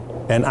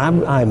 And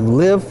I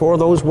live for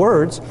those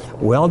words,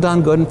 well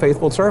done, good and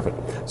faithful servant.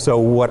 So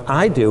what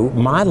I do,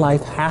 my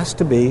life has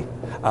to be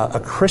a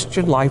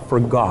Christian life for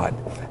God,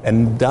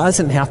 and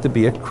doesn't have to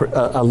be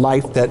a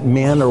life that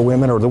men or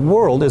women or the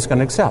world is going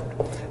to accept.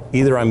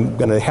 Either I'm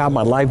going to have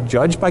my life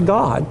judged by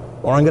God,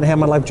 or I'm going to have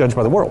my life judged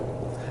by the world.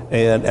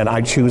 And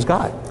I choose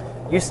God.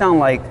 You sound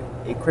like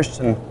a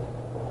Christian.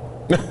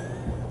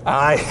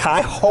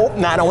 I hope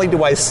not only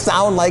do I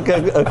sound like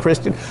a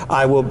Christian,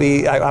 I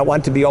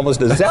want to be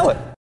almost a zealot.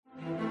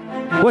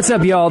 What's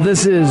up, y'all?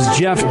 This is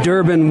Jeff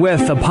Durbin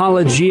with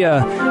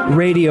Apologia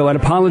Radio at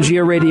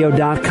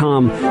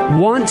apologiaradio.com.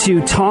 Want to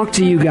talk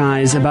to you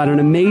guys about an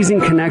amazing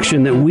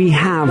connection that we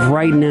have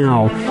right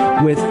now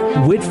with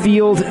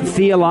Whitefield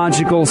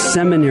Theological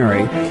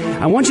Seminary.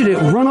 I want you to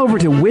run over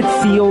to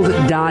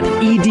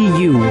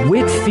whitefield.edu,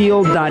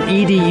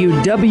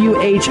 whitefield.edu,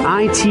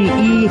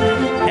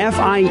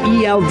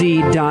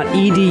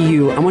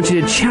 whitefield.edu. I want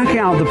you to check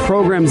out the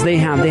programs they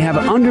have. They have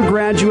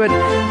undergraduate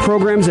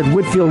programs at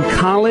Whitefield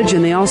College,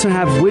 and they also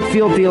have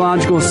Whitefield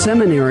Theological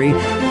Seminary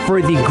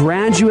for the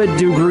graduate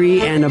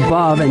degree and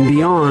above and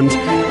beyond.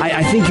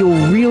 I think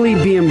you'll really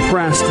be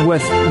impressed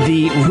with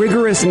the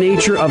rigorous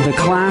nature of the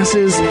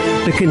classes,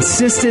 the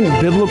consistent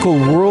biblical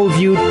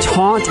worldview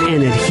taught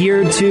and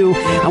adhered to.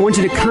 I want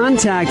you to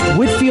contact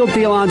Whitefield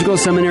Theological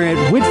Seminary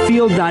at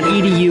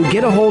whitefield.edu.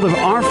 Get a hold of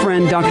our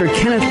friend, Dr.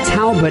 Kenneth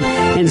Talbot,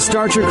 and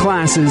start your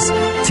classes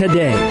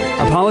today.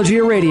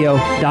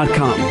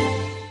 ApologiaRadio.com.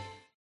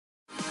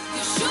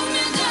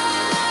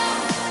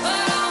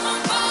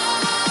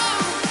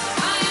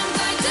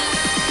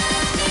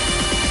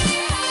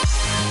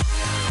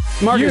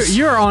 Marcus,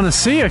 you're on a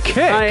sea of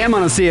kick. I am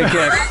on a sea of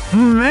kick.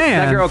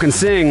 Man. That girl can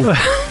sing.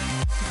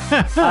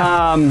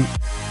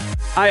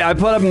 I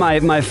put up my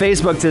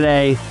Facebook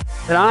today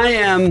that I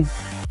am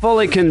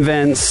fully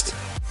convinced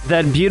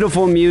that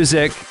beautiful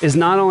music is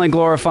not only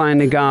glorifying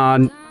to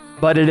God,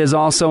 but it is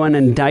also an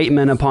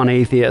indictment upon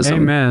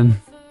atheism. Amen.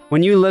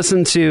 When you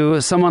listen to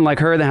someone like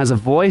her that has a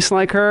voice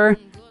like her,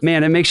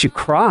 man, it makes you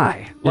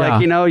cry. Yeah.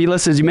 Like, you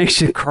listen, it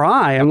makes you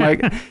cry. I'm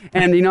like,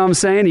 and you know what I'm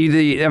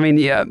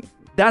saying?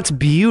 That's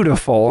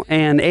beautiful.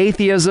 And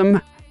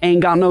atheism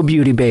ain't got no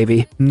beauty,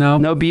 baby. No.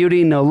 No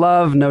beauty, no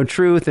love, no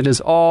truth. It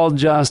is all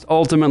just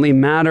ultimately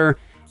matter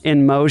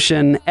in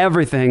motion.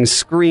 Everything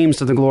screams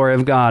to the glory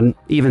of God,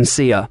 even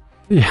Sia.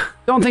 Yeah.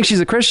 Don't think she's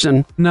a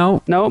Christian.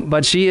 No.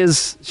 But she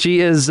is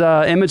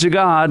image of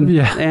God.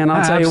 Yeah. And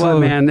I'll tell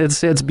absolutely. you what, man,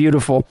 it's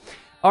beautiful.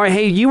 All right,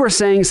 hey, you were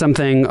saying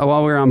something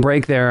while we were on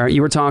break there.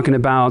 You were talking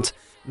about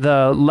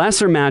the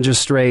lesser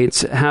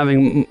magistrates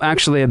having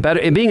actually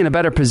being in a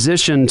better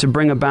position to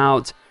bring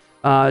about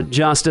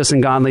justice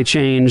and godly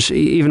change,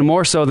 even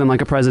more so than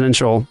like a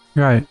presidential.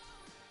 Right.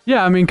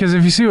 Yeah, I mean, because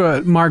if you see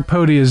what Mark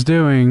Pody is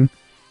doing,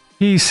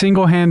 he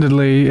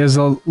single-handedly is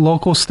a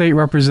local state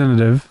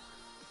representative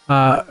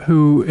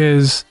who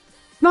is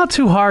not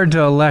too hard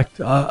to elect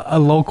a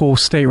local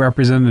state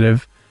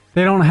representative.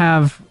 They don't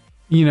have,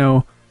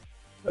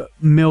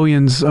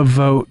 millions of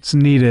votes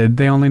needed.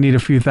 They only need a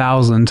few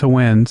thousand to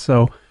win.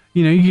 So,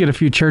 you can get a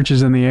few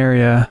churches in the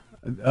area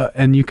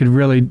and you could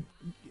really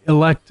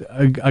elect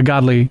a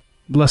godly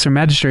lesser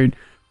magistrate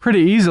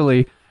pretty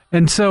easily.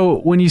 And so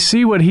when you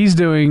see what he's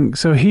doing,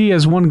 so he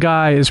as one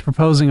guy is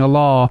proposing a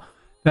law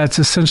that's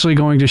essentially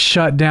going to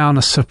shut down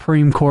a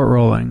Supreme Court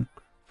ruling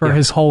for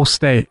his whole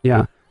state.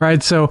 Yeah.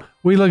 Right? So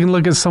we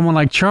look at someone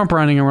like Trump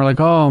running and we're like,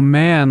 oh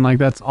man, like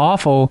that's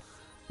awful.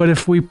 But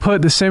if we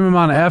put the same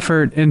amount of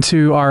effort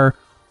into our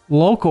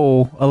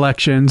local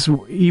elections,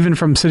 even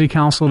from city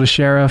council to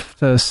sheriff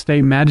to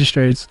state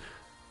magistrates,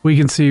 we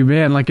can see,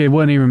 man, like it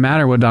wouldn't even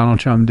matter what Donald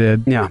Trump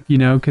did. Yeah.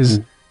 Because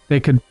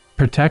they could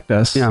protect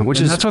us. Yeah,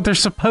 that's what they're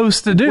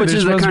supposed to do. Which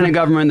is the kind of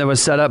government that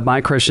was set up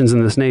by Christians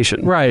in this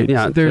nation. Right.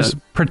 Yeah. There's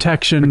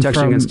protection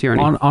against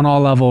tyranny. On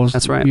all levels.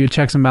 That's right. You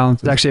checks and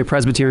balances. It's actually a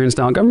Presbyterian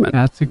style government.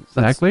 That's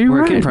exactly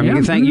where right. it came from. Yeah.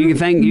 You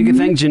can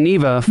thank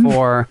Geneva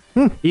for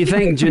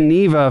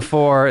Geneva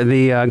for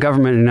the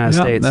government in the United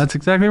States. That's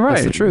exactly right.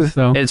 That's the truth.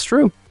 So. It's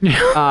true. Hey,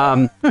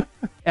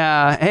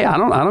 I ain't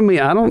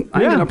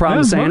got no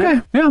problem saying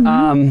it. Yeah.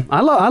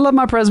 I love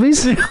my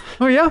presbys.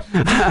 Oh yeah.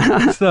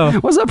 So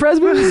what's up,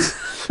 presbys?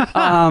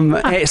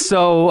 Hey,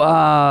 so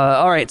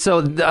all right.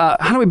 So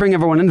how do we bring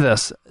everyone into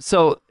this?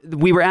 So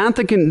we were at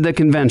the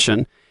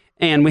convention,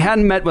 and we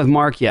hadn't met with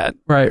Mark yet,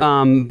 right?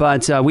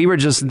 But we were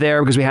just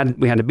there because we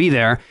had to be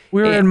there.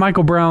 We were in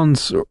Michael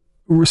Brown's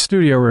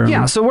studio room.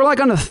 Yeah. So we're like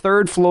on the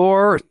third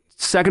floor,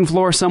 second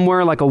floor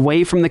somewhere, like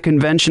away from the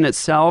convention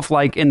itself,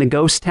 like in the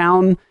ghost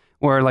town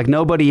where like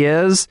nobody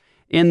is,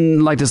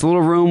 in like this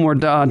little room where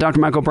Dr.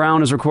 Michael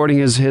Brown is recording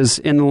his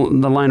In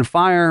the Line of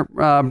Fire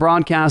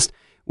broadcast.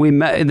 We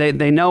met,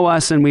 they know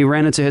us, and we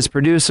ran into his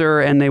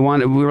producer, and we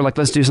were like,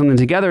 let's do something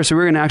together. So we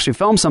were going to actually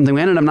film something.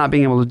 We ended up not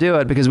being able to do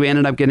it because we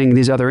ended up getting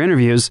these other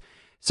interviews.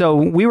 So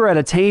we were at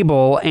a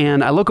table,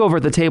 and I look over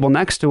at the table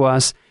next to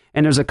us,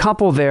 and there's a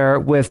couple there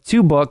with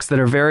two books that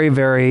are very,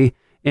 very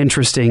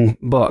interesting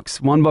books.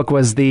 One book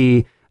was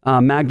the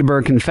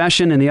Magdeburg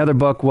Confession, and the other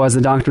book was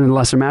the Doctrine of the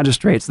Lesser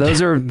Magistrates.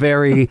 Those are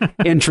very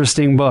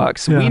interesting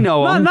books. Yeah. We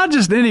know them. Not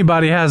just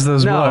anybody has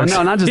those books.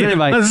 No, not just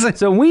anybody.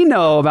 So we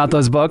know about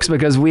those books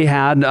because we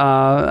had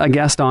a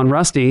guest on,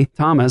 Rusty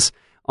Thomas,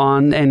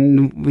 on,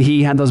 and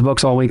he had those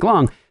books all week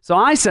long. So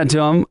I said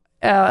to him,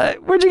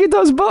 where'd you get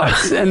those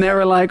books? And they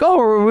were like,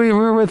 oh, we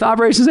were with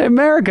Operation Save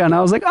America. And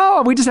I was like,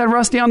 oh, we just had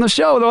Rusty on the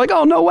show. They're like,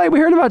 oh, no way, we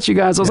heard about you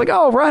guys. I was like,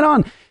 oh, right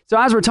on. So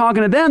as we're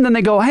talking to them, then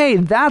they go, hey,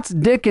 that's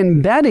Dick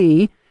and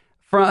Betty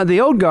from the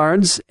Old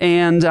Guards.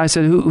 And I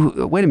said,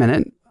 who, wait a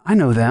minute, I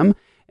know them.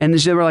 And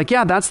they were like,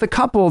 yeah, that's the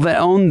couple that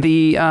owned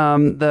the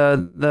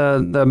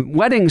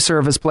wedding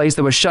service place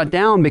that was shut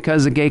down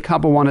because a gay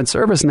couple wanted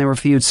service and they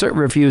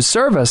refused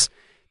service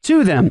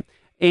to them.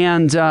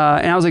 And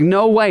I was like,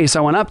 no way.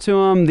 So I went up to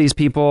them. These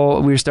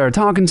people, we started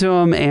talking to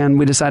them, and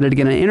we decided to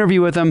get an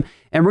interview with them.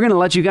 And we're going to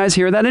let you guys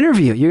hear that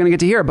interview. You're going to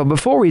get to hear it. But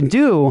before we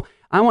do,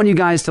 I want you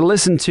guys to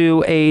listen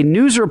to a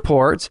news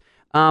report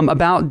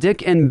about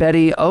Dick and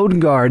Betty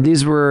Odegaard.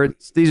 These are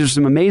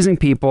some amazing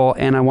people,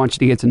 and I want you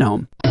to get to know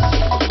them.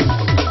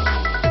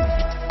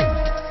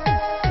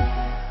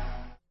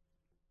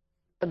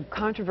 The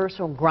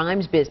controversial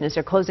Grimes business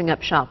are closing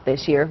up shop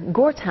this year.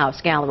 Gort's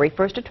House Gallery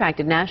first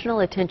attracted national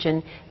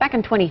attention back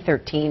in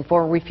 2013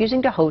 for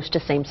refusing to host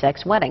a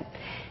same-sex wedding.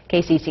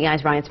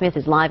 KCCI's Ryan Smith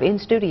is live in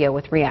studio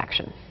with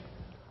reaction.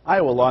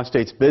 Iowa law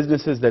states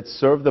businesses that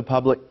serve the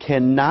public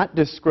cannot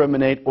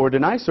discriminate or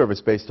deny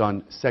service based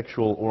on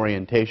sexual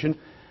orientation.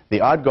 The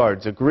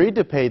Odegaards agreed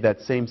to pay that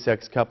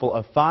same-sex couple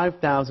a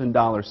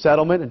 $5,000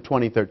 settlement in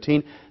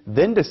 2013,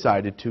 then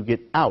decided to get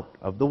out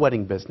of the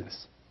wedding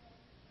business.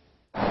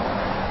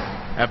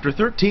 After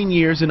 13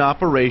 years in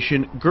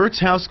operation, Gertz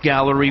House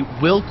Gallery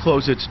will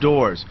close its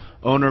doors.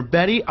 Owner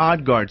Betty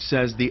Odegaard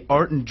says the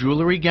art and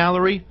jewelry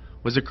gallery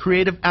was a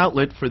creative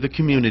outlet for the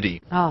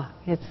community. Oh,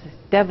 it's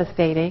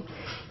devastating.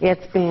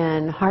 It's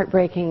been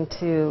heartbreaking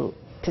to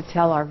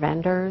tell our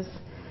vendors,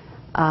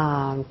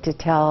 to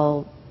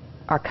tell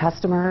our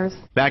customers.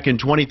 Back in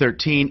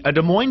 2013, a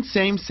Des Moines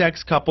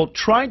same-sex couple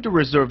tried to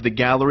reserve the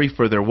gallery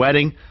for their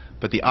wedding,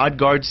 but the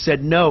Odegaards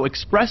said no,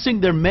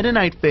 expressing their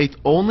Mennonite faith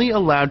only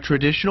allowed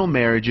traditional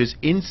marriages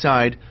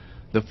inside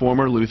the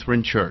former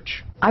Lutheran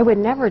church. I would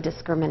never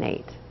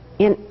discriminate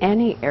in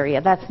any area.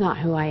 That's not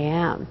who I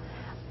am.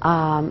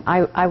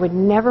 I would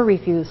never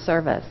refuse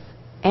service.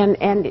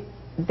 And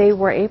they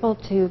were able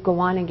to go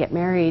on and get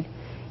married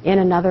in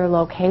another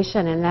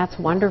location, and that's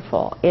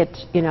wonderful.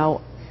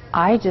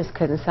 I just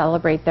couldn't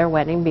celebrate their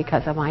wedding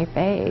because of my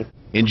faith.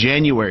 In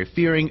January,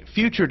 fearing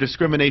future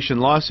discrimination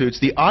lawsuits,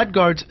 the Odd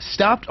Guards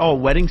stopped all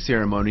wedding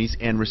ceremonies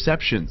and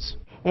receptions.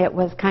 It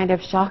was kind of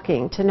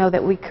shocking to know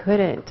that we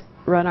couldn't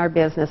run our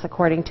business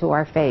according to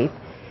our faith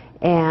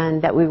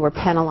and that we were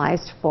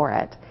penalized for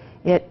it.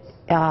 It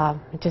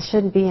just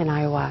shouldn't be in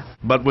Iowa.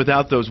 But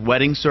without those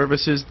wedding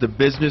services, the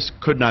business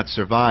could not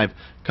survive.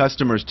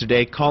 Customers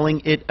today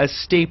calling it a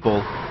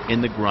staple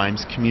in the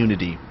Grimes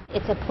community.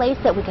 It's a place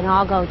that we can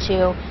all go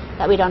to,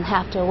 that we don't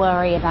have to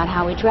worry about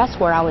how we dress.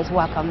 We're always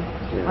welcome.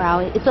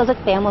 It feels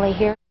like family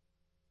here.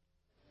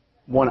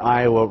 One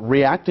Iowa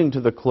reacting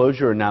to the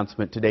closure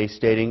announcement today,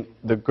 stating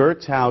the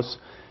Gertz House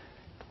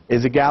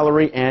is a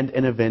gallery and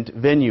an event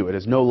venue. It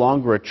is no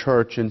longer a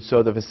church, and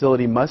so the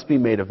facility must be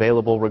made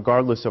available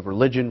regardless of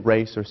religion,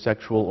 race, or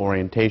sexual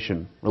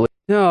orientation.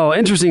 No,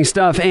 interesting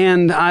stuff.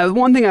 And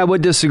one thing I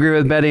would disagree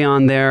with Betty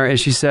on there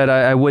is she said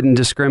I wouldn't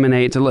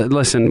discriminate.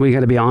 Listen, we got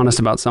to be honest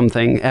about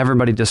something.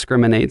 Everybody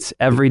discriminates.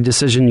 Every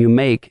decision you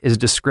make is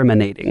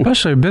discriminating.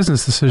 Especially a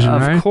business decision,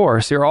 right? Of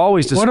course. You're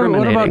always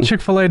discriminating. What about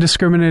Chick-fil-A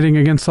discriminating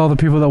against all the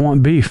people that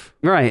want beef?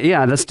 Right,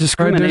 yeah, that's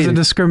discriminating. Right, there's a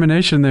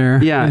discrimination there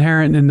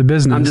inherent in the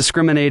business. I'm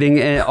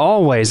discriminating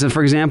always. And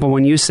for example,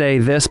 when you say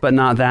this but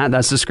not that,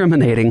 that's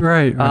discriminating.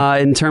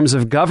 Right. In terms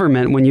of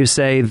government, when you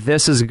say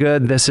this is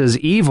good, this is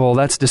evil,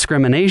 that's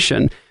discrimination.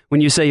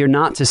 When you say you're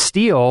not to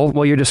steal,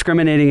 well, you're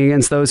discriminating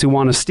against those who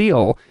want to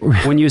steal.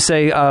 When you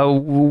say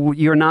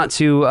you're not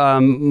to,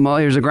 well,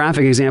 here's a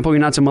graphic example, you're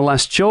not to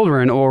molest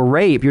children or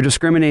rape, you're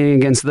discriminating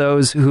against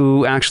those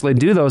who actually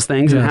do those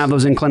things and have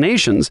those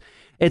inclinations.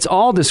 It's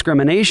all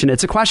discrimination.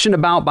 It's a question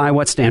about by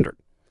what standard.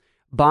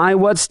 By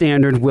what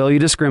standard will you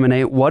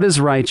discriminate? What is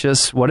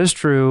righteous? What is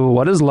true?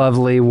 What is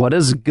lovely? What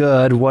is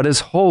good? What is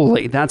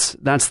holy? That's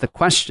the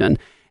question.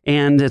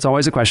 And it's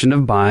always a question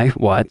of by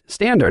what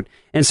standard.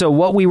 And so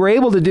what we were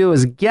able to do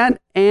is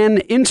get an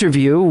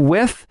interview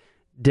with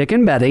Dick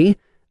and Betty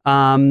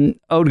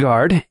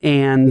Odgaard,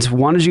 and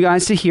wanted you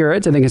guys to hear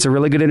it. I think it's a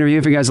really good interview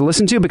for you guys to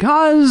listen to,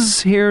 because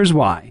here's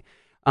why.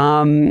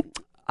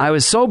 I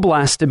was so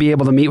blessed to be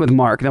able to meet with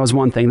Mark. That was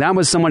one thing. That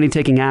was somebody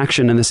taking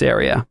action in this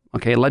area.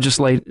 Okay,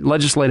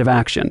 legislative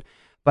action.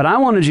 But I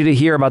wanted you to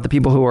hear about the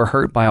people who are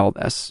hurt by all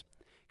this.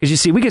 Because you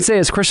see, we could say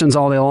as Christians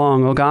all day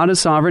long, oh, God is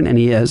sovereign, and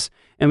he is.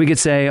 And we could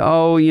say,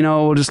 oh,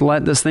 we'll just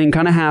let this thing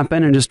kind of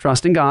happen and just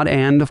trust in God.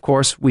 And of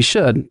course, we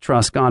should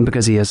trust God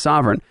because he is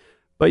sovereign.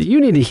 But you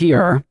need to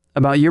hear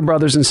about your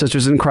brothers and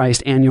sisters in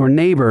Christ and your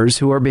neighbors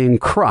who are being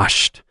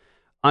crushed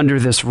under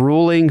this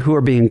ruling, who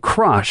are being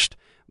crushed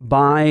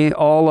by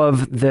all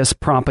of this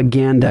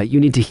propaganda. You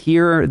need to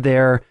hear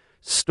their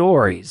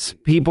stories.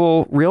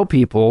 People, real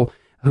people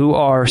who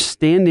are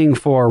standing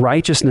for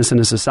righteousness in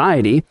a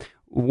society.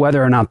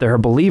 Whether or not they're a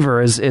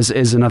believer is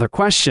another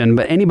question,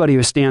 but anybody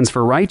who stands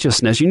for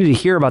righteousness, you need to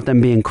hear about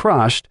them being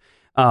crushed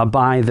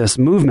by this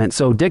movement.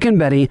 So Dick and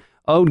Betty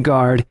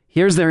Odgaard,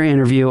 here's their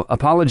interview,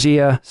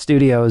 Apologia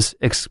Studios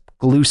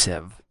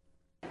exclusive.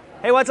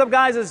 Hey, what's up,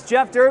 guys? It's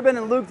Jeff Durbin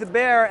and Luke the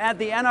Bear at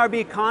the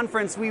NRB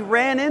conference. We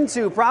ran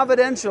into,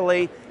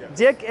 providentially,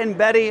 Dick and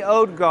Betty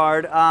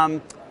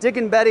Odgaard. Dick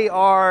and Betty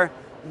are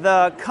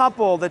the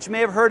couple that you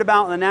may have heard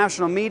about in the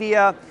national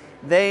media.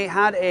 They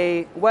had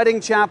a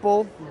wedding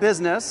chapel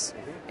business,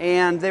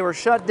 and they were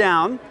shut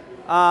down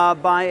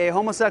by a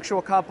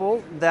homosexual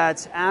couple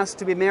that asked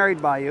to be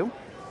married by you,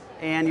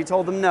 and you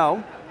told them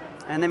no,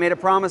 and they made a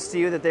promise to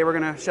you that they were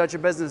going to shut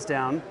your business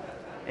down,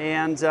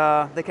 and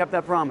they kept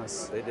that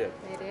promise. They did.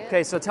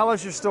 Okay, so tell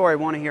us your story. I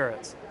want to hear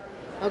it.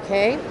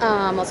 Okay,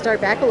 I'll start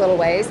back a little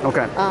ways.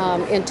 Okay.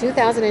 In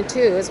 2002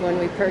 is when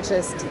we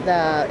purchased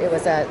it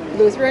was a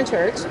Lutheran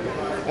church,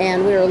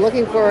 and we were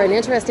looking for an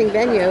interesting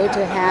venue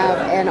to have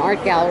an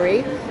art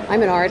gallery.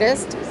 I'm an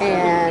artist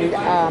and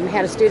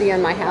had a studio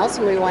in my house,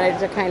 and we wanted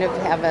to kind of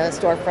have a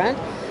storefront.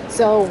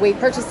 So we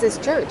purchased this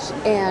church,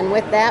 and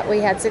with that we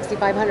had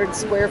 6,500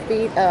 square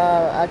feet,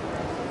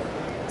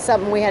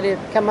 something we had to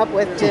come up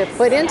with to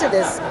put into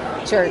this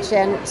church.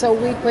 And so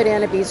we put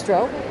in a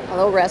bistro, a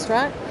little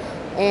restaurant,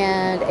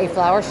 and a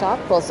flower shop,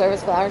 full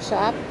service flower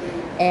shop,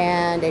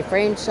 and a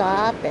frame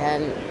shop,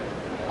 and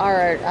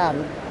our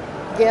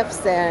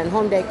gifts and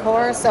home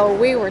decor. So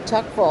we were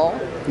chock full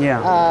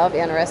of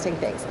interesting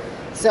things.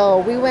 So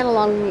we went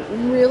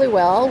along really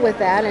well with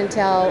that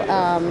until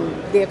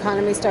the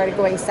economy started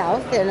going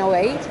south in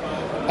 2008,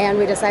 and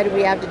we decided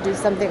we had to do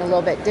something a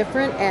little bit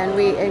different, and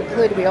we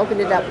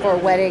opened it up for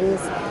weddings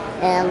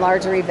and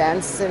larger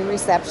events and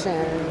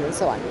receptions and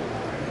so on.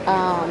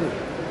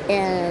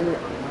 In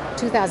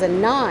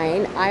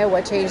 2009,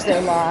 Iowa changed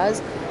their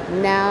laws.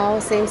 Now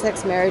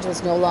same-sex marriage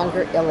was no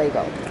longer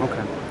illegal.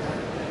 Okay.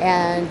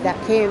 And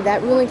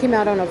that ruling came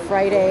out on a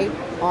Friday.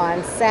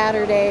 On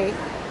Saturday,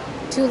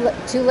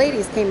 two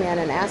ladies came in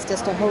and asked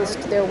us to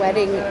host their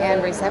wedding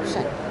and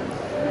reception.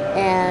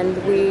 And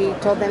we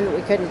told them that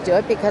we couldn't do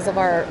it because of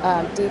our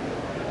deep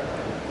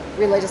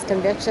religious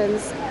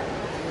convictions,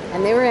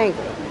 and they were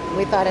angry.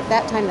 We thought at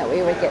that time that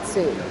we would get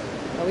sued,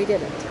 but we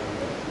didn't.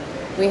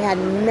 We had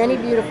many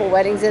beautiful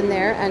weddings in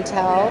there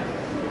until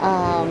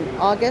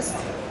August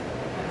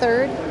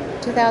 3rd,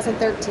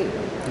 2013.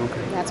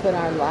 Okay. That's when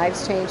our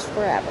lives changed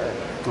forever.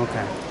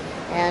 Okay.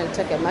 And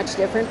took a much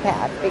different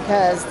path,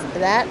 because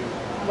that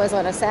was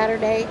on a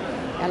Saturday,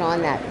 and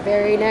on that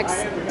very next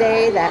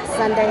day, that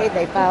Sunday,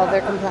 they filed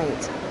their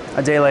complaint.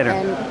 A day later.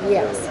 And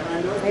yes,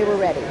 they were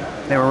ready.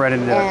 They were ready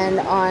to do it. And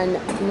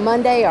on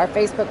Monday, our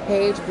Facebook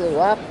page blew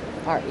up.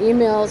 Our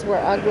emails were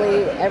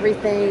ugly.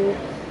 Everything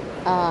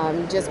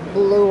just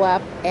blew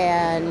up,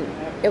 and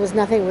it was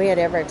nothing we had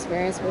ever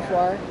experienced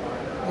before.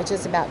 It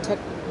just about took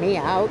me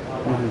out.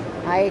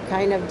 Mm-hmm. I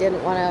kind of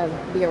didn't want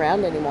to be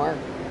around anymore,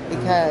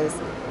 because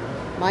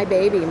my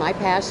baby, my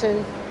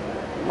passion,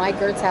 my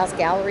Gertz House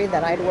Gallery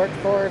that I'd worked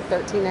for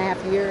 13 and a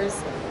half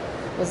years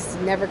was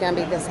never going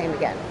to be the same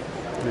again.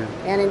 Yeah.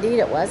 And indeed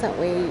it wasn't.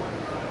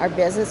 Our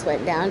business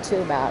went down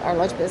to our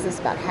lunch business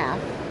about half,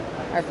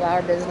 our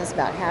flower business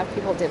about half.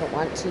 People didn't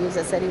want to use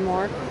us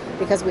anymore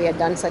because we had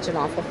done such an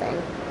awful thing.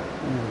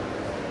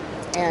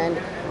 And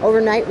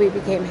overnight we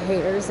became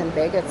haters and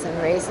bigots and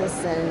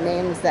racists and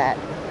names that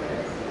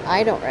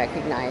I don't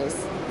recognize.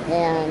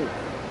 And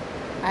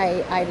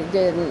I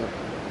didn't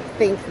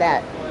think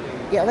that,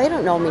 they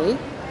don't know me.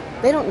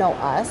 They don't know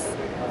us.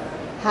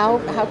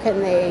 How can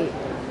they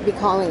be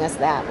calling us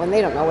that when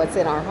they don't know what's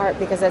in our heart?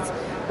 Because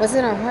what's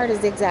in our heart is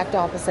the exact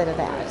opposite of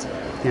that.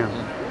 Yeah.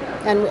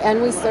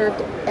 And we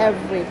served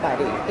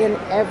everybody in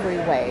every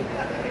way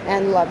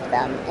and loved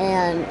them.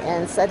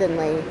 And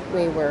suddenly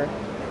we were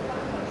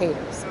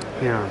haters.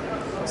 Yeah.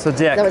 So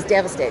Dick, that was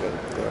devastating.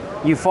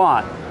 You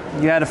fought.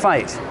 You had a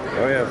fight.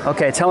 Oh yeah.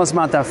 Okay, tell us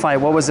about that fight.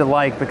 What was it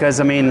like? Because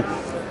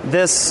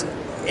this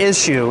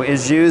issue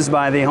is used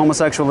by the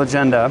homosexual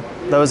agenda,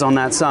 those on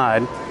that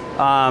side,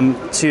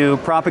 to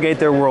propagate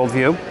their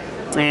worldview.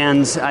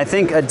 And I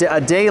think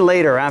a day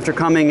later, after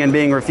coming and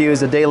being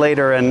refused, a day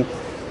later and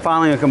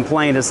filing a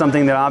complaint is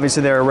something that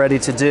obviously they're ready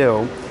to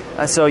do.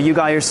 So you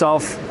got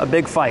yourself a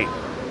big fight.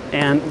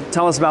 And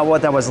tell us about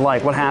what that was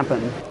like. What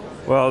happened?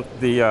 Well,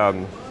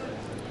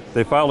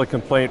 they filed a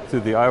complaint to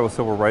the Iowa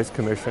Civil Rights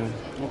Commission,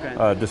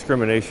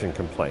 discrimination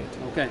complaint.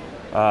 Okay.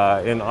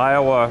 In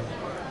Iowa,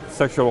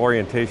 sexual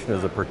orientation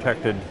is a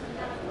protected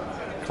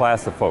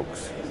class of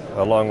folks,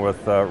 along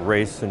with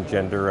race and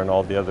gender and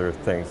all the other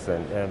things.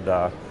 And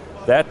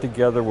that,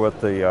 together with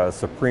the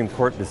Supreme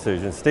Court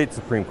decision, state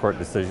Supreme Court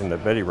decision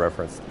that Betty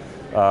referenced,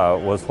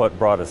 was what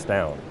brought us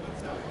down.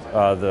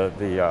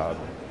 The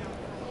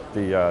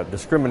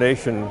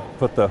discrimination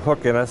put the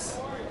hook in us,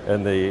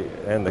 and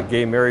the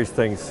gay marriage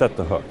thing set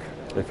the hook,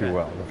 if you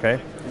will. Okay.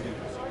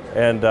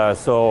 And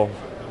so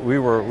we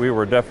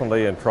were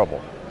definitely in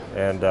trouble.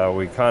 And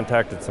we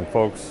contacted some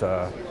folks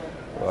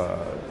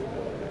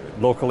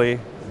locally.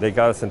 They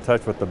got us in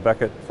touch with the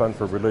Beckett Fund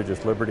for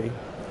Religious Liberty,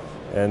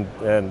 and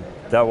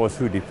that was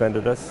who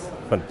defended us.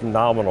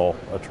 Phenomenal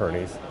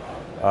attorneys.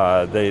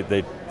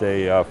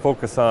 They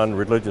focus on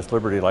religious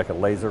liberty like a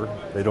laser.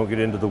 They don't get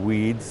into the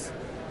weeds,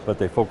 but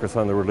they focus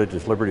on the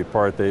religious liberty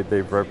part.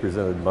 They've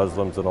represented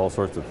Muslims and all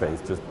sorts of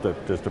faiths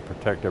just to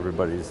protect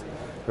everybody's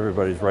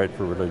right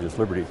for religious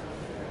liberty.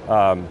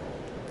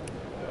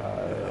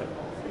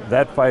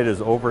 That fight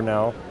is over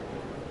now.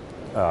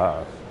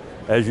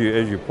 As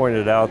you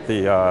pointed out,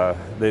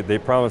 they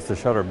promised to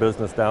shut our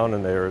business down,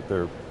 and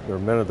they're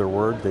men of their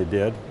word. They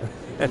did.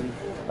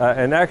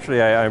 And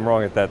actually, I'm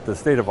wrong at that. The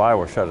state of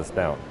Iowa shut us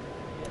down.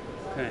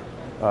 Okay.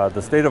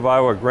 The state of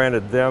Iowa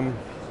granted them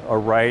a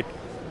right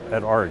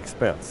at our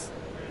expense.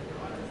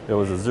 It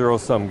was a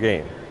zero-sum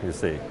game, you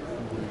see.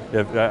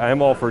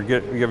 I'm all for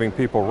giving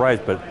people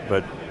rights,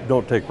 but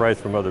don't take rights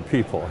from other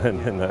people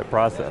in that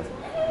process.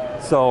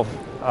 So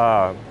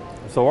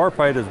our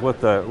fight is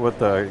with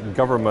the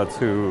governments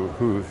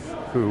who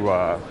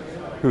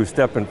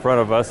step in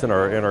front of us and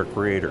our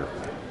Creator.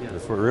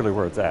 That's really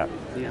where it's at.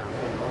 Yeah.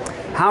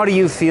 How do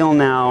you feel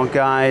now,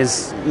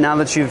 guys? Now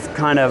that you've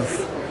kind of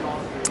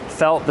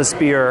felt the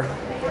spear,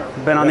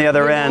 been on the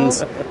other end,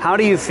 how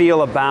do you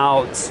feel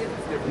about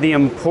the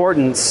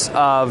importance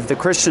of the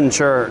Christian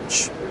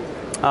church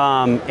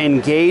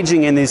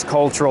engaging in these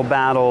cultural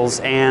battles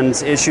and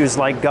issues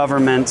like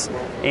government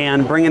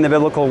and bringing the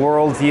biblical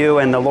worldview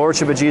and the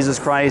lordship of Jesus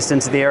Christ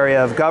into the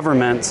area of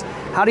government?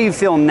 How do you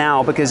feel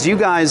now? Because you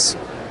guys,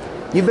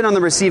 you've been on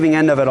the receiving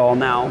end of it all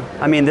now.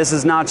 I mean, this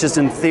is not just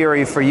in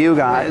theory for you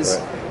guys.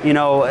 You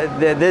know,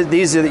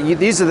 these are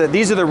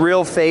the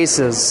real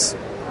faces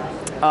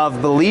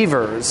of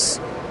believers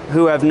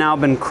who have now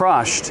been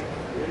crushed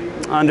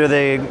under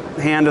the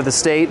hand of the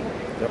state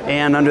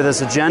and under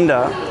this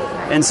agenda.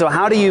 And so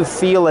how do you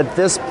feel at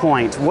this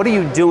point? What are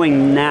you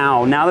doing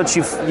now? Now that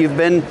you've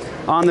been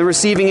on the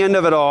receiving end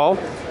of it all,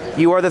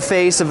 you are the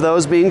face of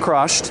those being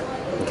crushed,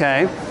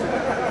 okay?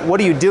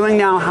 What are you doing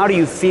now? How do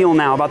you feel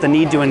now about the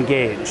need to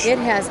engage? It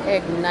has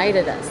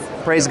ignited us.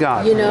 Praise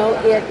God. You know,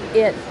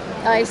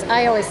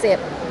 I always say it,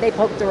 they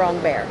poked the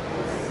wrong bear.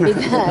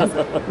 because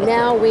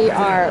now we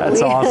are.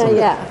 That's awesome.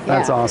 Yeah,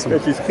 that's yeah. awesome.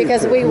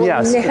 Because we will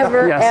Yes.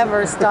 never Yes.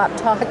 ever stop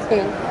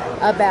talking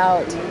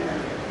about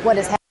what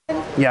has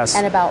happened. Yes.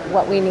 And about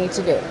what we need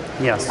to do.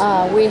 Yes.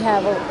 We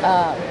have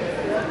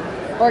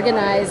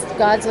organized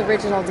God's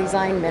Original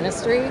Design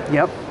Ministry.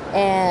 Yep.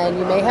 And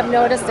you may have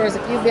noticed there's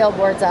a few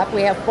billboards up.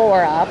 We have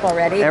 4 up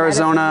already.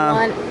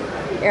 Arizona,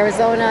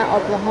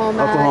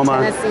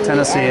 Oklahoma,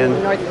 Tennessee,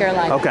 and North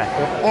Carolina. Okay.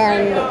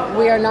 And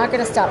we are not going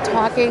to stop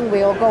talking. We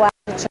will go out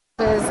to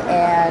churches,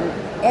 and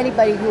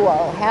anybody who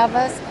will have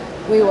us,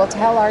 we will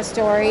tell our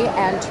story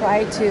and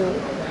try to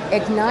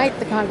ignite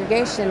the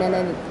congregation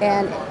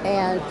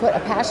and put a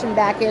passion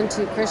back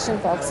into Christian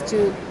folks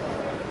to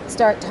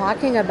start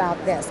talking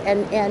about this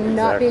and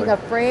not being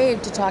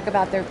afraid to talk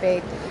about their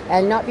faith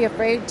and not be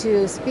afraid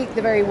to speak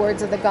the very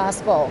words of the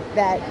gospel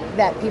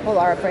that people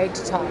are afraid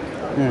to talk.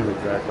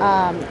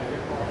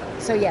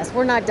 Exactly. So yes,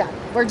 we're not done.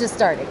 We're just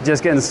starting.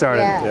 Just getting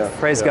started. Yes. Yeah.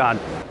 Praise God.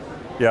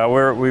 Yeah,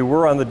 we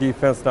were on the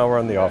defense. Now we're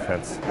on the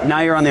offense.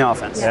 Now you're on the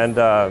offense.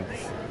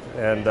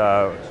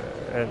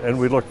 And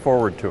we look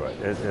forward to it.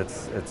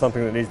 It's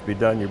something that needs to be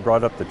done. You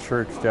brought up the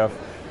church, Jeff.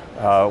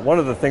 One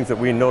of the things that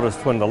we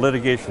noticed when the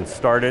litigation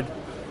started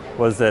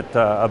was that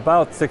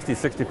about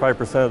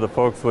 65% of the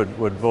folks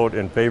would vote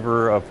in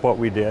favor of what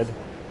we did.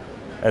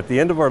 At the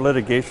end of our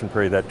litigation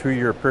period, that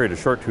 2-year period, a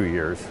short 2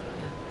 years,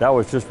 that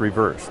was just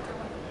reversed.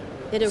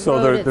 There's been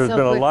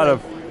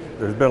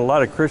a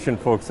lot of Christian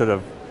folks that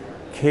have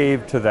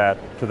caved to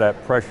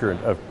that pressure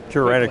of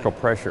tyrannical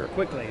pressure.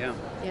 Quickly, yeah.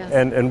 Yes.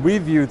 And we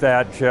view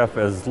that, Jeff,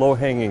 as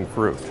low-hanging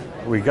fruit.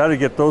 We got to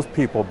get those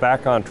people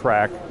back on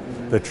track.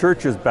 The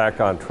church is back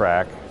on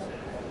track,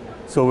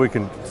 so we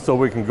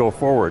can go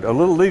forward. A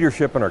little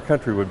leadership in our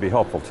country would be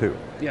helpful too.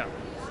 Yeah.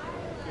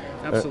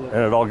 Absolutely.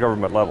 And at all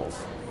government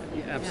levels.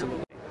 Yeah,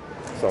 absolutely.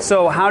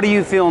 So how do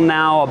you feel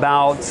now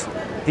about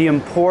the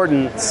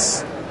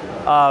importance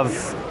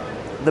of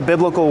the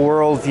biblical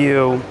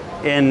worldview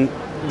in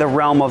the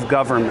realm of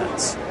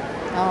government?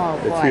 Oh,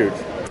 boy. It's huge.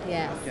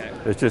 Yes. Okay.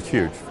 It's just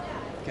huge.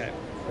 Okay.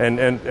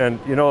 And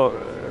you know,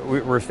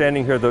 we're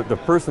standing here, the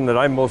person that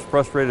I'm most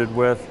frustrated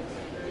with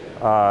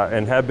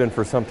and have been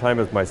for some time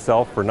is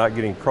myself for not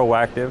getting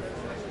proactive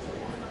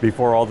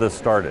before all this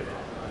started.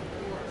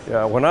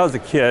 When I was a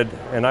kid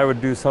and I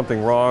would do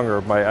something wrong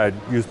or I'd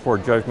use poor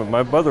judgment,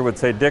 my mother would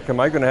say, "Dick,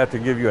 am I going to have to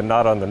give you a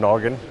knot on the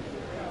noggin?"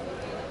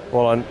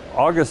 Well, on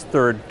August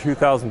 3rd,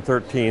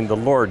 2013, the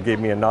Lord gave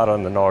me a knot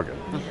on the noggin.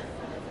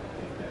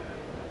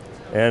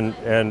 And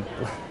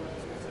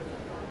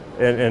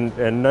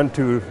none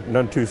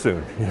too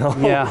soon, you know.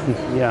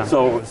 Yeah.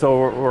 So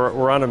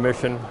we're on a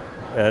mission,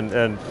 and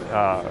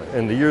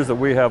in the years that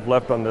we have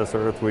left on this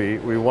earth,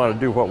 we want to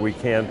do what we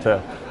can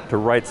to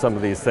right some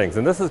of these things.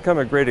 And this has come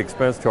at great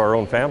expense to our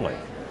own family.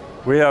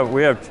 We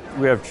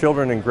have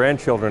children and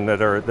grandchildren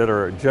that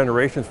are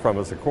generations from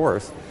us, of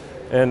course,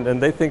 and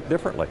they think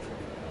differently.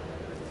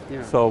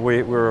 Yeah. So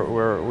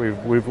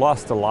we've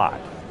lost a lot.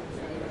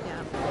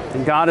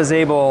 And God is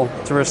able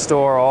to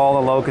restore all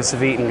the locusts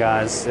have eaten,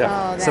 guys.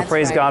 Yeah. Oh, so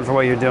praise right. God for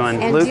what you're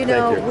doing. And Luke, you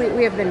know,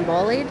 we have been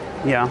bullied.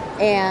 Yeah.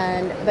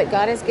 But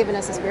God has given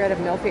us a spirit of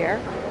no fear,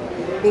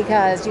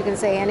 because you can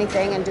say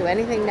anything and do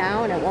anything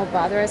now and it won't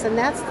bother us. And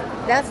that's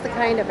the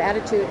kind of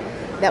attitude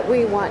that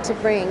we want to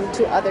bring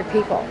to other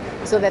people,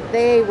 so that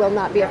they will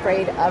not be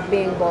afraid of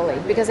being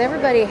bullied, because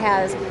everybody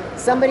has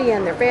somebody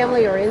in their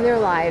family or in their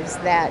lives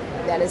that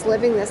is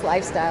living this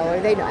lifestyle, or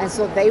they know, and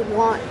so they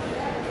want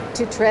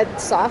to tread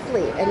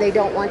softly and they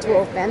don't want to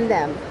offend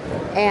them.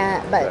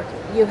 But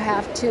you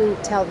have to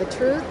tell the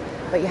truth,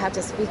 but you have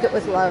to speak it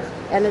with love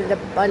and an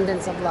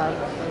abundance of love,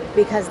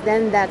 because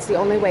then that's the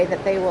only way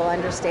that they will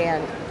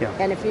understand. Yeah.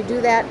 And if you do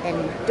that,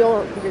 and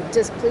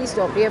please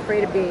don't be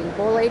afraid of being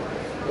bullied.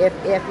 If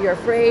you're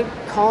afraid,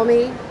 call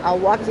me. I'll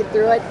walk you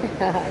through it,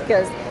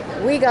 because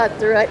we got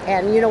through it,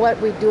 and you know what?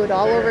 We do it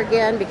all over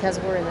again because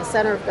we're in the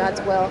center of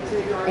God's will,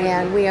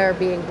 and we are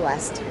being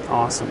blessed.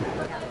 Awesome.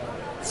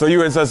 So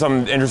you had said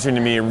something interesting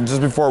to me just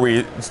before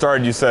we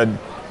started. You said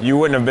you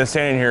wouldn't have been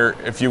standing here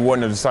if you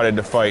wouldn't have decided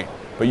to fight,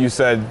 but you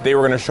said they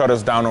were going to shut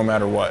us down no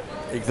matter what.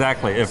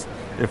 Exactly.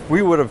 If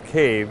we would have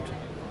caved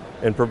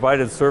and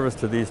provided service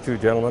to these two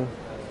gentlemen,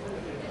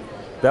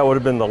 that would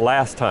have been the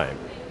last time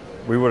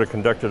we would have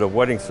conducted a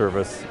wedding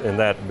service in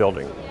that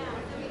building.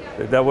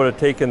 That would have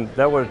taken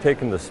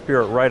the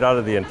spirit right out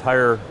of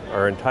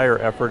our entire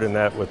effort in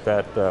that with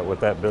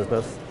that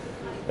business,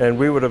 and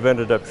we would have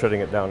ended up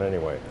shutting it down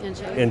anyway.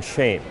 In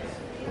shame.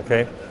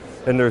 Okay?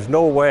 And there's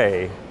no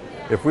way,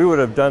 if we would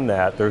have done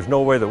that, there's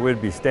no way that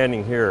we'd be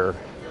standing here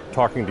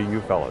talking to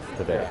you fellas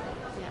today.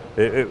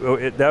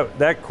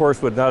 That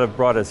course would not have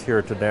brought us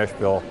here to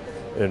Nashville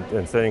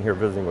and sitting here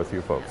visiting with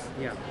you folks.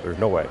 Yeah. There's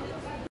no way.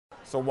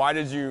 So why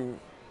did you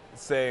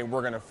say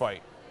we're going to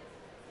fight?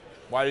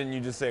 Why didn't you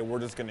just say we're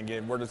just going to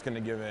give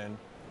in?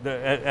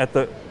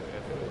 It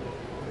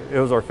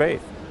was our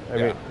faith. I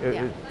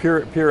mean,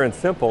 pure and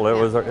simple. It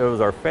was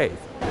our faith.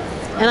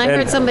 And I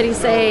heard somebody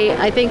say,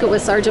 I think it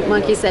was Sergeant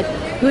Monkey said,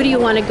 "Who do you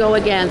want to go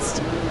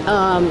against?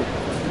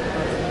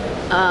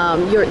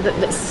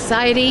 The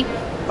society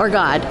or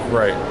God.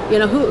 Right. You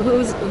know,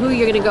 who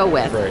you're going to go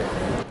with.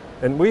 Right.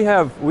 And we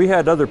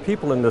had other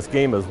people in this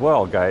game as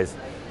well, guys.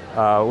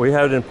 We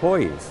had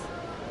employees.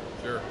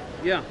 Sure.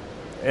 Yeah.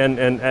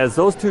 And as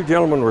those two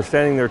gentlemen were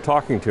standing there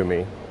talking to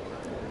me,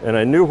 and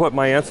I knew what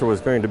my answer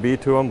was going to be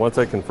to them once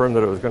I confirmed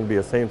that it was going to be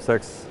a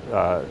same-sex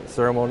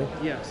ceremony.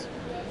 Yes.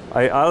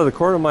 Out of the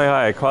corner of my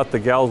eye, I caught the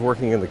gals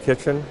working in the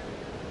kitchen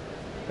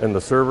and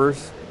the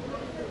servers.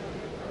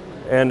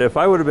 And if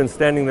I would have been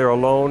standing there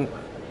alone,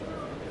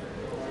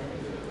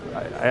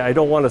 I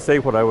don't want to say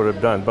what I would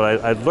have done,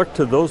 but I looked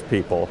to those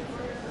people,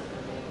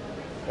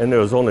 and there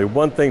was only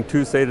one thing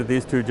to say to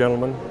these two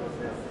gentlemen,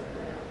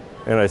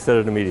 and I said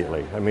it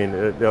immediately. I mean,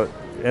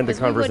 end of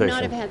conversation. We would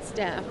not have had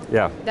staff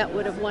that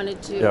would have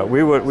wanted to. Yeah,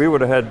 we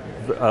would have had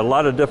a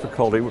lot of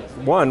difficulty.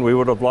 One, we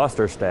would have lost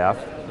our staff,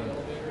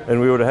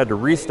 and we would have had to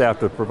restaff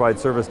to provide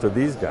service to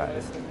these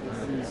guys.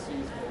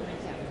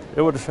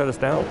 It would have shut us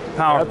down.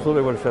 Powerful.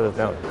 Absolutely would have shut us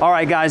down. All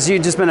right, guys,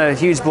 you've just been a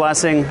huge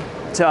blessing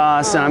to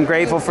us, and I'm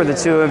grateful for the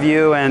two of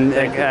you, and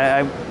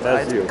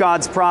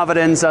God's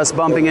providence, us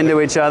bumping into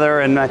each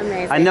other, and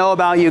I know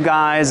about you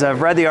guys.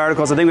 I've read the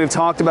articles. I think we've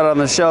talked about it on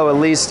the show at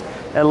least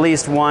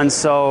once.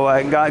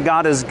 So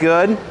God is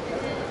good,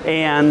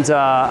 and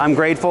I'm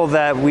grateful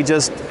that we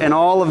just, in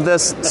all of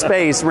this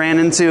space, ran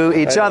into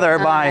each other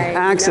by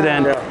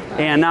accident,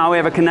 and now we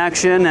have a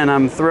connection, and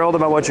I'm thrilled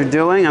about what you're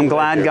doing. I'm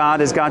glad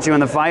God has got you in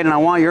the fight, and I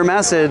want your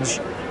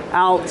message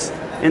out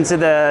into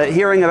the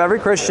hearing of every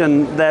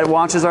Christian that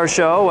watches our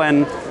show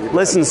and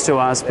listens to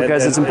us,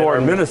 because it's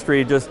important. Our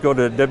ministry, just go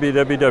to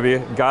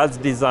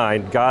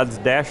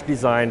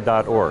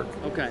gods-design.org.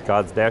 Okay.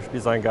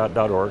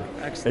 gods-design.org.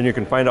 Excellent. And you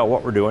can find out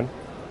what we're doing.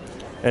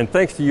 And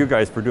thanks to you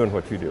guys for doing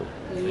what you do.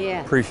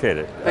 Yeah. Appreciate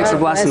it. Thanks for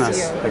blessing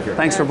us. Thank you.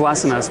 Thanks for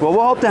blessing us. Well,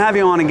 we'll hope to have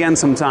you on again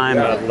sometime.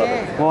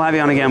 We'll have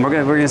you on again.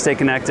 We're gonna stay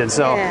connected.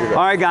 So, all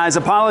right, guys.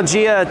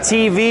 Apologia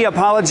TV,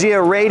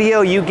 Apologia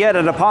Radio. You get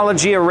it at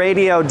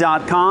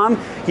apologiaradio.com.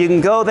 You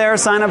can go there,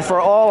 sign up for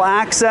all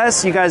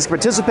access. You guys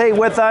participate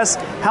with us.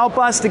 Help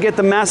us to get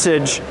the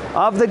message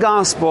of the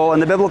gospel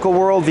and the biblical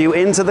worldview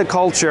into the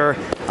culture,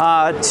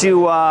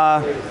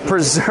 to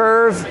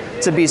preserve,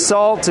 to be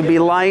salt, to be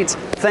light.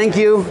 Thank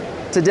you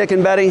to Dick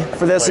and Betty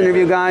for this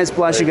interview, guys.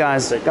 Bless you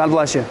guys. God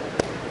bless you.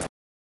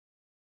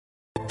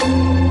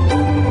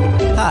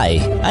 Hi,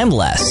 I'm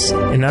Les.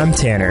 And I'm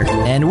Tanner.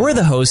 And we're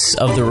the hosts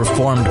of the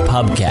Reformed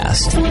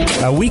Pubcast,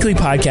 a weekly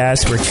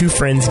podcast where two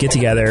friends get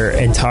together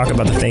and talk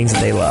about the things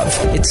that they love.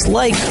 It's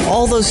like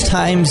all those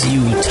times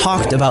you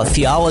talked about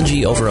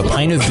theology over a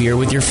pint of beer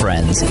with your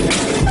friends,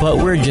 but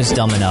we're just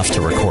dumb enough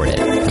to record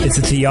it. It's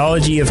the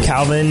theology of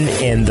Calvin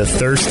and the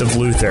thirst of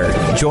Luther.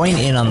 Join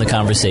in on the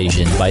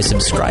conversation by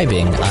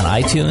subscribing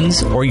on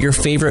iTunes or your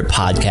favorite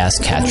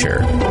podcast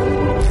catcher.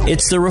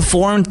 It's the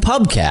Reformed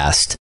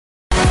Pubcast.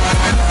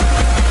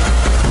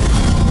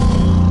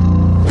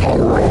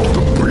 Power off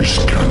the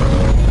breast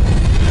cannon.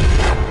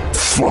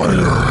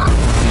 Fire.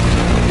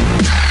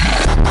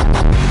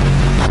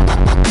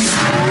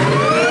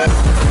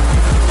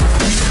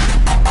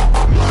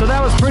 So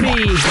that was pretty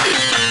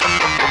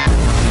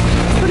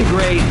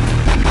great.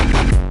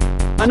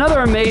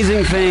 Another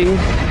amazing thing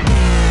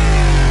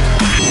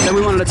that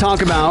we wanted to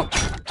talk about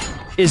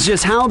is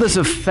just how this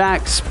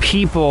affects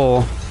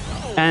people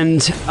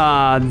and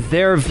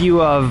their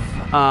view of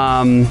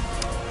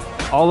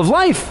all of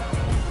life,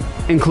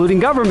 including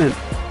government,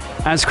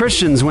 as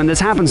Christians when this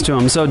happens to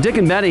them. So Dick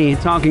and Betty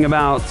talking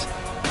about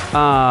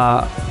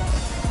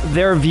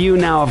their view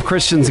now of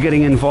Christians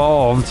getting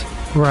involved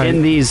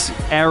in these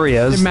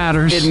areas. It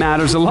matters. It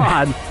matters a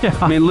lot.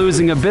 I mean,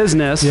 losing a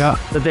business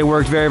that they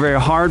worked very, very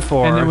hard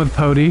for. And then with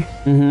Pody,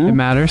 it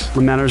matters.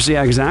 It matters,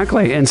 yeah,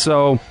 exactly. And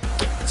so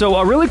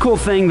a really cool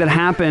thing that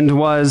happened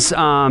was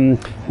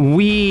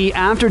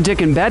after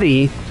Dick and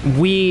Betty,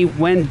 we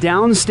went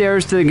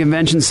downstairs to the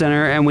convention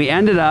center and we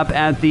ended up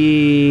at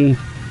the...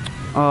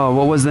 Oh,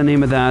 what was the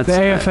name of that? The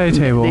AFA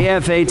table. The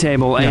AFA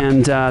table,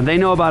 and they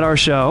know about our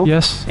show.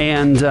 Yes.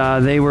 And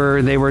they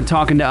were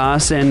talking to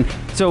us, and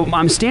so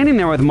I'm standing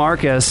there with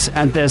Marcus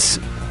at this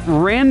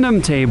random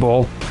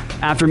table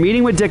after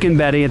meeting with Dick and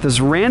Betty at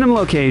this random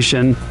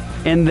location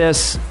in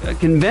this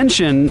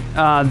convention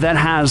that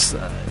has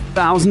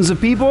thousands of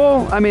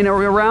people. I mean,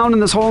 around in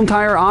this whole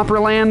entire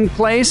Operaland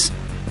place,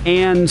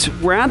 and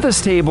we're at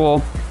this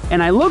table,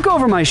 and I look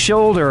over my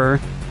shoulder,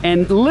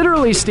 and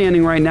literally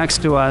standing right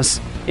next to us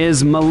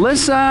is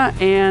Melissa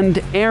and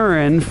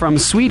Aaron from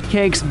Sweet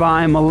Cakes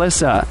by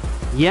Melissa.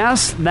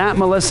 Yes, that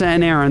Melissa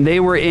and Aaron. They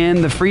were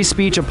in the Free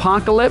Speech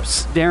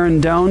Apocalypse, Darren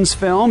Doan's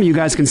film. You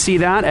guys can see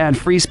that at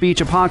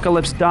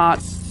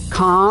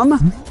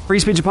freespeechapocalypse.com.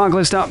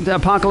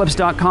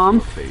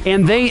 freespeechapocalypse.com.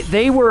 And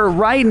they were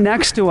right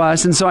next to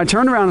us, and so I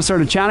turned around and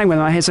started chatting with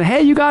them. I said,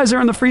 hey, you guys are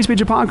in the Free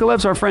Speech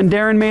Apocalypse. Our friend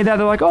Darren made that.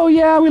 They're like, oh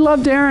yeah, we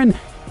love Darren.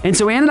 And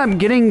so we ended up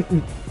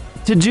getting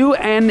to do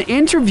an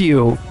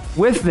interview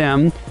with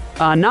them.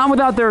 Not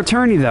without their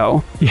attorney,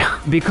 though,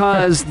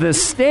 because the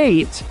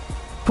state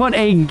put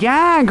a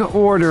gag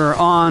order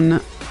on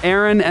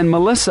Aaron and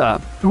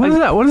Melissa.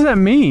 What does that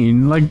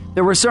mean? Like,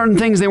 there were certain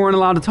things they weren't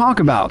allowed to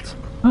talk about.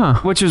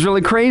 which is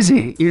really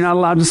crazy. You're not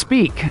allowed to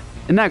speak.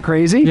 Isn't that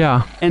crazy?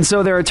 Yeah. And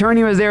so their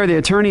attorney was there. The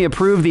attorney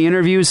approved the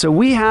interview. So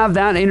we have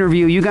that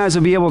interview. You guys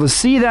will be able to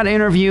see that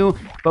interview.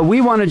 But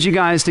we wanted you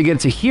guys to get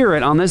to hear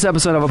it on this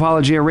episode of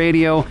Apologia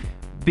Radio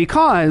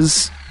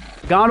because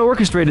God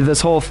orchestrated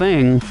this whole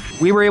thing.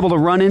 We were able to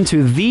run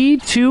into the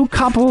two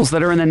couples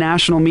that are in the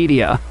national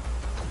media.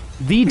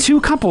 The two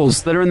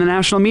couples that are in the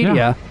national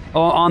media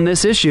on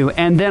this issue.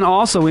 And then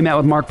also we met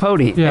with Mark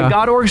Pody. Yeah. And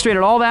God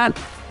orchestrated all that.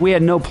 We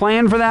had no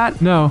plan for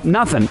that. No.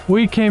 Nothing.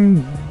 We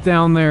came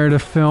down there to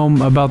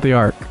film about the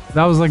Ark.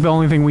 That was like the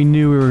only thing we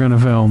knew we were going to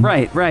film.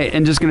 Right.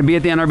 And just going to be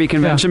at the NRB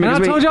convention. And I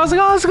told you, I was like,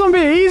 oh, it's going to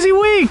be an easy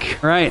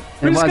week. Right.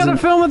 We're just going to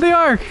film at the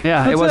Ark.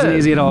 Yeah, it wasn't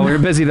easy at all. We were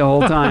busy the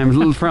whole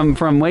time.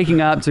 From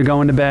waking up to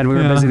going to bed, we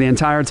were busy the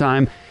entire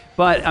time.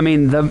 But, I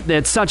mean,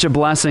 it's such a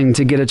blessing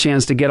to get a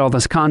chance to get all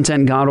this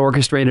content. God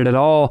orchestrated it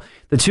all.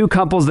 The two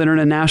couples that are in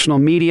the national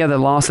media that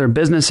lost their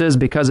businesses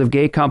because of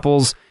gay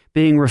couples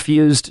being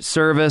refused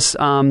service.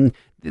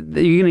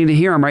 You need to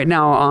hear them right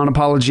now on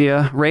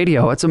Apologia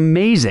Radio. It's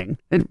amazing.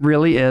 It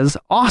really is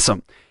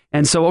awesome.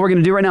 And so what we're going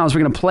to do right now is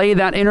we're going to play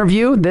that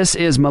interview. This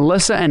is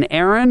Melissa and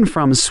Aaron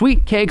from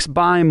Sweet Cakes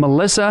by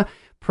Melissa.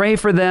 Pray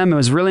for them. It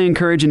was really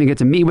encouraging to get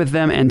to meet with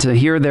them and to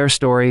hear their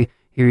story.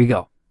 Here you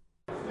go.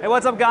 Hey,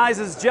 what's up, guys?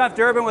 It's Jeff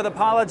Durbin with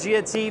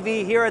Apologia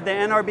TV here at the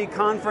NRB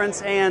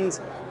conference. And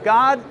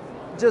God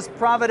just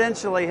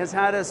providentially has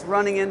had us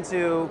running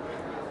into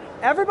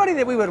everybody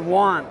that we would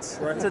want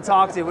to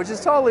talk to, which is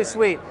totally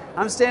sweet.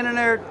 I'm standing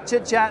there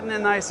chit-chatting,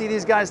 and I see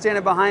these guys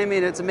standing behind me,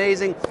 and it's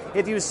amazing.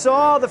 If you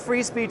saw the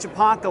Free Speech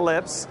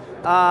Apocalypse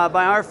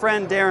by our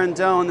friend Darren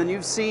Doan, then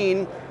you've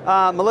seen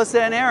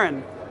Melissa and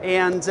Aaron.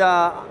 And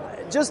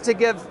just to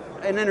give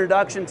an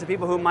introduction to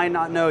people who might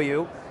not know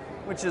you,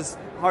 which is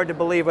hard to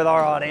believe with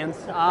our audience,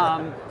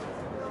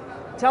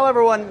 tell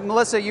everyone,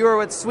 Melissa, you were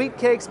with Sweet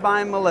Cakes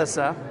by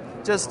Melissa.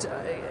 Just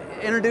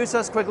introduce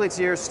us quickly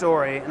to your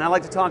story, and I'd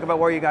like to talk about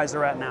where you guys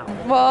are at now.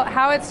 Well,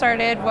 how it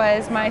started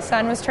was my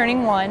son was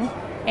turning 1,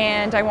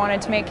 and I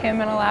wanted to make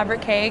him an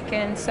elaborate cake,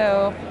 and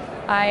so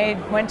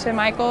I went to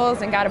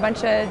Michael's and got a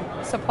bunch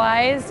of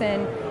supplies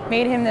and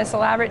made him this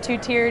elaborate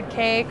 2-tiered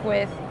cake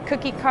with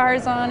cookie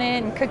cars on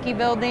it and cookie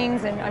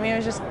buildings, and I mean,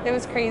 it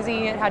was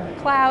crazy. It had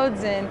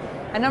clouds and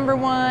a number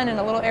 1 and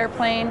a little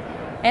airplane,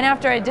 and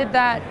after I did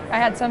that, I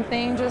had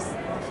something just,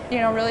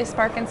 really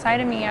spark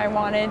inside of me. I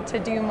wanted to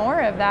do more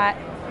of that.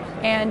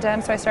 And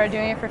so I started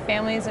doing it for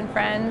families and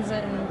friends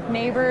and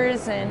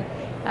neighbors, and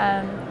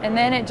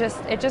then it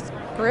just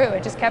grew.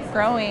 It just kept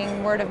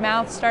growing. Word of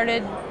mouth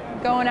started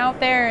going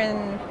out there,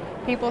 and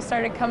people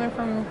started coming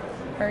from,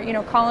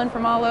 calling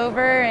from all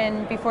over.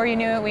 And before you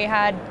knew it, we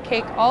had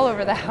cake all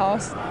over the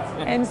house.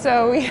 And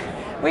so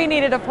we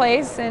needed a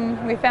place,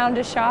 and we found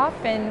a shop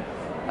and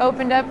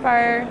opened up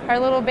our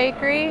little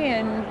bakery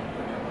and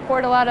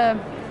poured a lot of,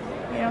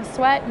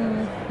 sweat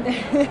and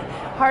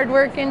hard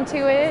work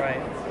into it. Right.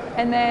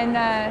 And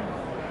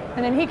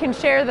then he can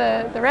share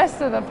the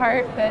rest of the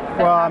part that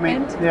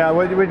happened.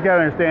 What you got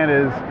to understand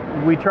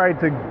is we tried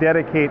to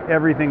dedicate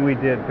everything we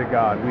did to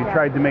God. We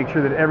tried to make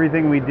sure that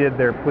everything we did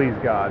there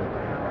pleased God.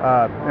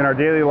 In our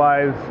daily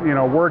lives,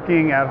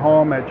 working at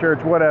home, at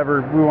church,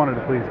 whatever, we wanted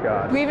to please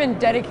God. We even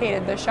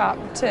dedicated the shop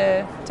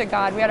to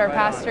God. We had our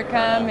pastor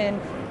come, and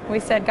we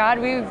said, God,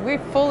 we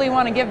fully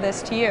want to give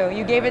this to you.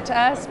 You gave it to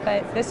us,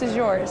 but this is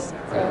yours.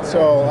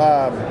 So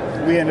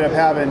we ended up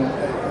having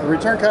a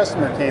return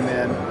customer came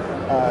in.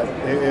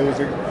 It was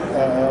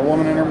a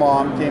woman and her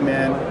mom came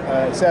in,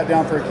 sat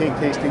down for a cake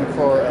tasting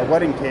for a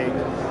wedding cake.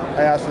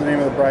 I asked for the name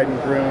of the bride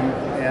and groom,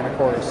 and of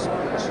course,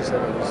 she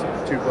said it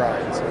was 2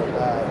 brides.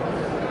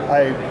 I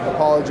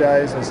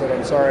apologized. I said,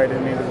 I'm sorry, I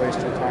didn't mean to waste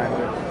your time,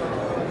 but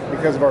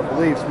because of our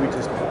beliefs, we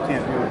just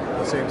can't do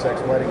a same-sex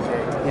wedding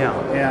cake. Yeah.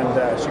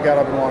 And she got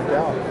up and walked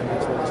out, and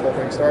that's where this whole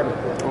thing started.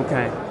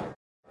 Okay.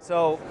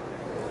 So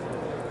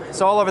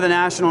it's all over the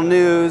national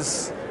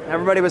news.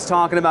 Everybody was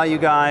talking about you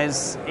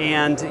guys,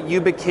 and you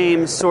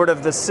became sort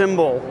of the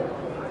symbol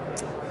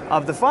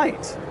of the fight.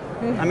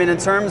 Mm-hmm. I mean, in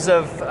terms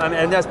of,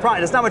 and that's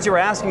not what you were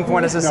asking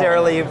for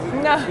necessarily.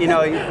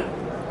 No.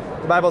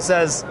 The Bible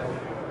says,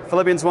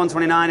 Philippians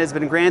 1:29 has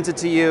been granted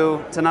to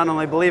you to not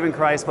only believe in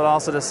Christ, but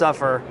also to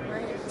suffer.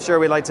 Sure,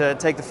 we'd like to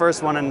take the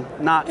first one and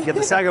not get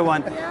the second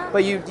one,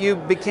 but you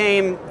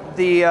became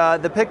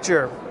the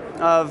picture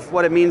of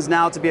what it means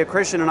now to be a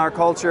Christian in our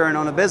culture and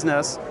own a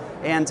business,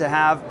 and to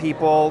have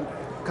people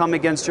come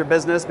against your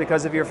business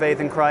because of your faith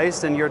in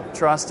Christ and your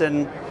trust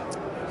in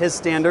His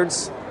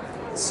standards.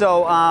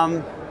 So,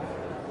 I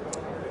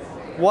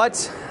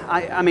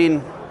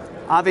mean,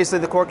 obviously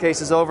the court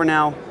case is over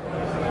now.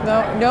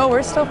 No,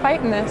 we're still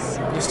fighting this.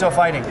 You're still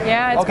fighting?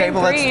 Yeah, it's been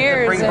 3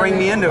 years. Bring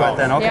me into it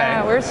then. Okay.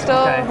 Yeah, we're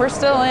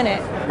still in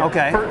it.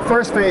 Okay.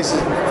 First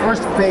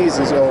phase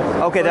is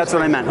over. Okay, that's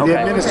what I meant. Okay. The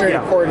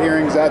administrative court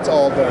hearings, that's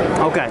all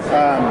done. Okay.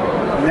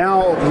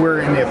 Now we're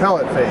in the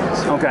appellate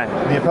phase. Okay.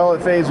 The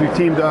appellate phase, we've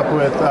teamed up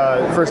with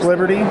First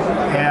Liberty,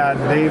 and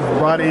they've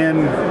brought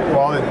in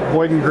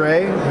Boyd and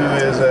Gray,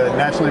 who is a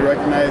nationally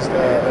recognized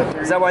attorney.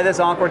 Is that why this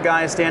awkward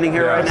guy is standing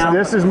here right now?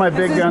 This is my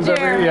big guns over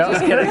here. Yeah.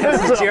 Just kidding.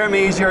 This is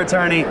Jeremy. He's your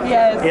attorney.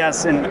 Yes.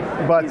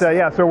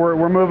 Yes. So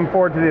we're moving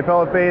forward to the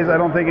appellate phase. I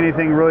don't think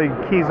anything really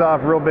keys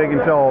off real big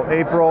until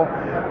April,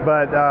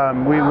 but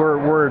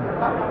we're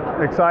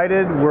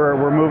excited.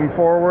 We're moving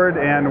forward,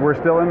 and we're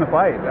still in the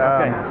fight.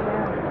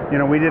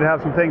 We did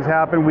have some things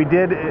happen. We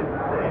did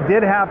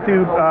have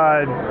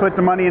to put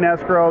the money in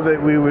escrow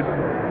that we would,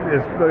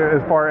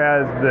 as far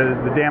as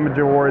the damage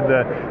award,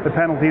 the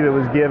penalty that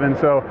was given.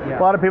 So a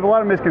lot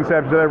of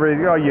misconceptions.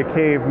 Everybody, oh, you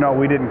caved. No,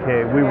 we didn't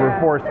cave. We were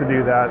forced to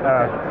do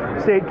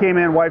that. State came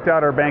in, wiped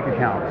out our bank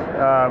accounts.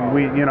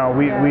 We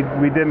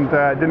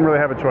didn't really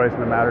have a choice in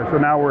the matter. So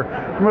now we're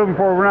moving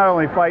forward. We're not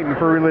only fighting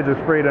for religious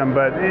freedom,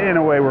 but in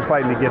a way we're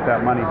fighting to get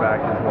that money back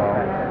as well.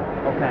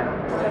 Okay.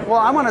 Well,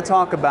 I want to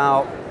talk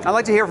about. I'd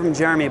like to hear from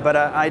Jeremy, but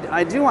I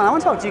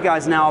want to talk to you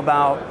guys now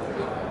about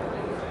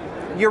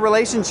your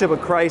relationship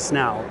with Christ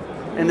now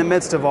in the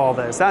midst of all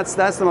this. That's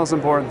the most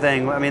important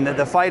thing. I mean,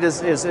 the fight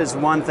is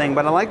one thing,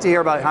 but I'd like to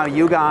hear about how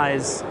you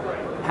guys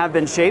have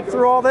been shaped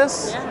through all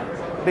this.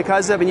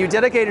 Because you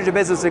dedicated your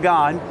business to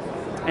God,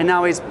 and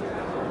now He's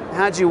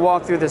had you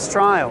walk through this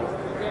trial.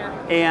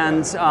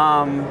 And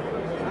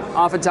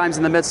oftentimes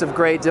in the midst of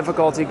great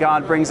difficulty,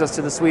 God brings us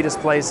to the sweetest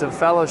place of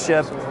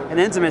fellowship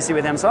and intimacy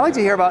with Him. So I'd like to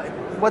hear about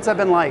what's that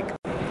been like.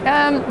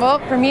 Well,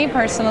 for me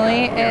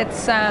personally,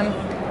 it's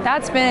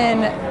that's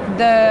been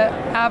the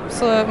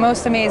absolute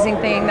most amazing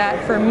thing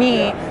that for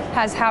me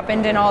has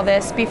happened in all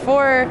this.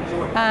 Before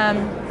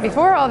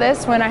all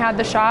this, when I had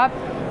the shop,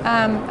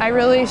 I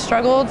really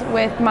struggled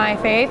with my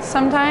faith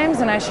sometimes,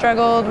 and I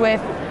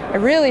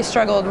really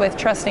struggled with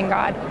trusting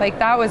God. Like,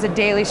 that was a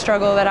daily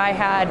struggle that I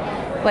had,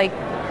 like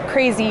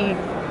crazy,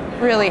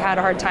 really had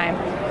a hard time.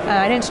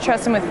 I didn't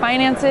trust Him with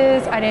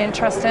finances. I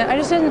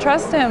just didn't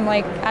trust Him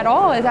like at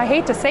all. I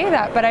hate to say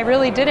that, but I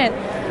really didn't.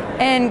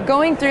 And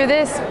going through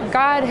this,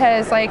 God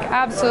has like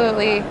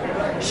absolutely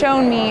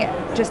shown me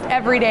just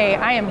every day,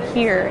 I am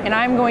here and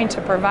I'm going to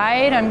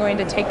provide. I'm going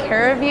to take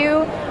care of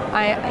you.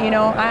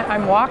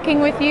 I'm walking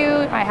with you.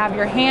 I have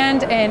your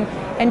hand,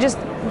 and just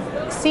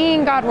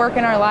seeing God work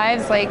in our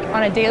lives like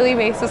on a daily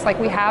basis, like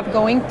we have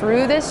going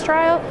through this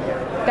trial,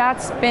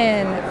 that's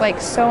been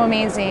like so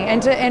amazing.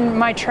 And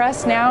my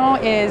trust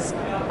now is,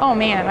 oh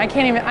man, I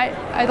can't even.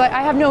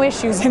 I have no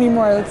issues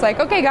anymore. It's like,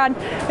 okay, God,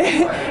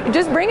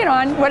 just bring it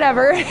on,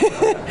 whatever.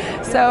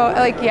 So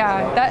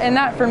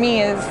that for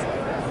me is.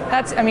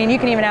 I mean, you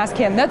can even ask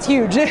Him. That's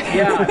huge.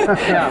 Yeah,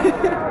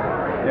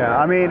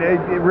 I mean,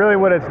 really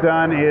what it's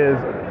done is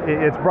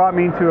it's brought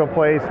me to a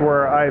place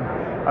where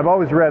I've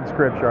always read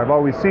Scripture. I've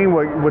always seen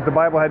what the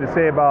Bible had to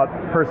say about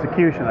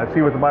persecution. I've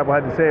seen what the Bible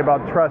had to say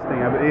about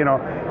trusting.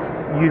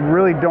 You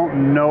really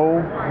don't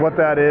know what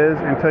that is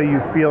until you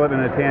feel it in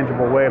a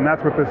tangible way, and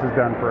that's what this has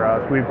done for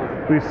us. We've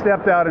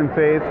stepped out in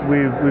faith.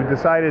 We've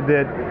decided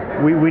that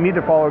we need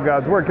to follow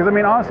God's word. Because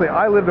honestly,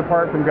 I lived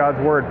apart from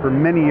God's word for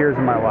many years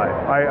in my life.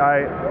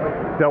 I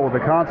dealt with the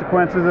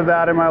consequences of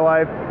that in my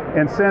life,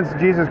 and since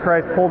Jesus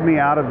Christ pulled me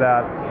out of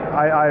that,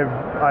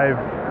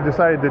 I've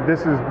decided that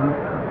this is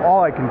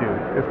all I can do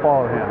is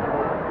follow Him.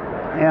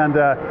 And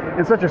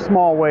in such a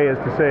small way as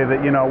to say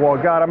that, well,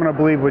 God, I'm going to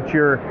believe what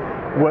you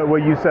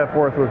set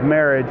forth with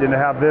marriage, and to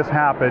have this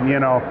happen,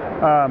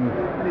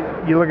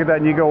 you look at that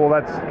and you go, well,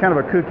 that's kind of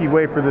a kooky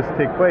way for this to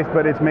take place,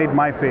 but it's made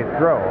my faith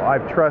grow.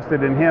 I've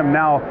trusted in Him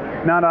now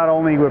not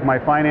only with my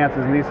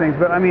finances and these things,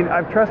 but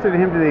I've trusted in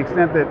Him to the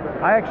extent that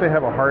I actually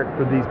have a heart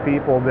for these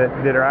people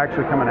that are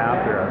actually coming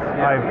after us.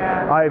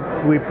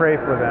 We pray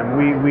for them.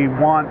 We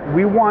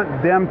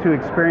want them to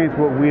experience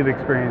what we've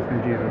experienced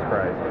in Jesus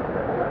Christ.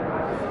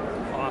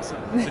 So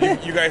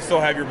you guys still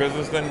have your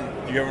business then?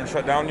 You haven't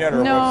shut down yet?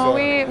 Or no,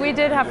 we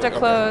did have to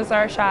close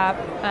our shop.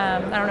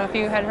 I don't know if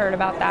you had heard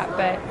about that,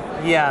 but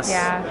yes.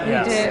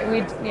 Yeah,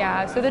 we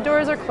did. So the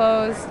doors are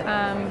closed.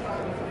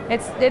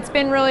 It's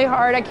been really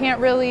hard. I can't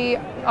really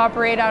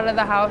operate out of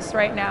the house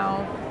right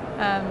now.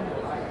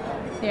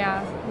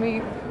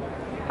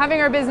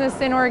 Having our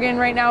business in Oregon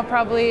right now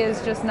probably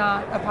is just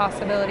not a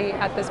possibility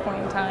at this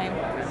point in time.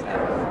 So.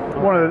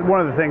 One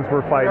of the things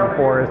we're fighting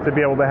for is to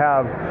be able to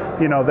have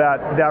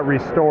that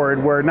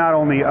restored, where not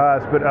only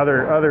us but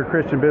other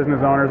Christian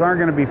business owners aren't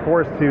going to be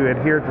forced to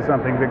adhere to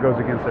something that goes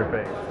against their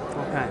faith.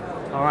 Okay,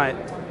 all right,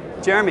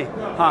 Jeremy.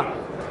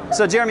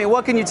 So Jeremy,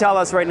 what can you tell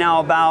us right now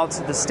about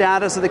the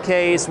status of the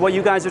case, what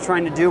you guys are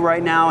trying to do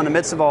right now in the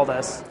midst of all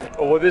this?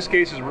 Well, what this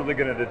case is really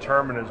going to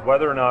determine is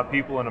whether or not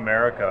people in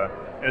America,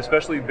 and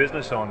especially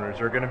business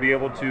owners, are going to be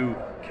able to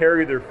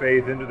carry their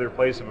faith into their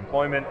place of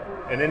employment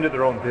and into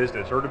their own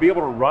business, or to be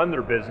able to run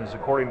their business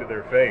according to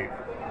their faith.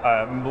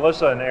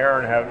 Melissa and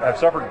Aaron have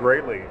suffered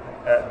greatly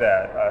at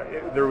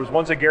that. There was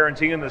once a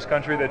guarantee in this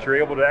country that you're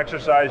able to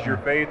exercise your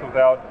faith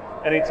without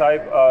any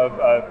type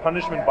of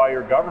punishment by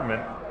your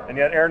government, And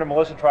yet Aaron and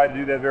Melissa tried to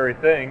do that very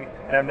thing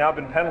and have now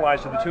been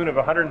penalized to the tune of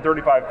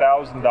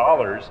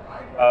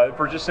 $135,000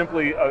 for just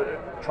simply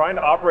trying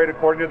to operate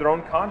according to their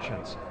own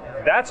conscience.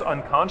 That's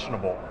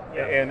unconscionable.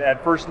 And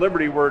at First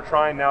Liberty, we're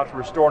trying now to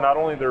restore not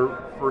only their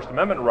First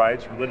Amendment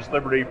rights, religious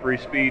liberty, free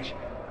speech,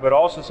 but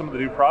also some of the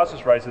due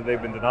process rights that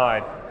they've been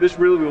denied. This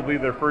really will be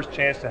their first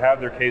chance to have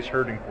their case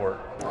heard in court.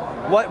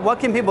 What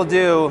can people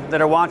do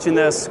that are watching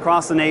this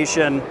across the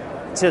nation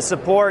to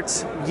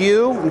support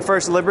you and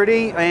First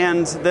Liberty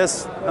and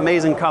this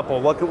amazing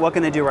couple? What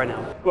can they do right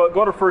now? Well,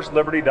 go to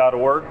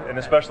firstliberty.org, and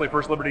especially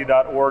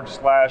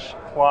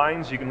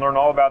firstliberty.org/Kleins. You can learn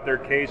all about their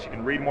case. You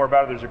can read more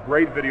about it. There's a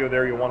great video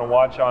there you'll want to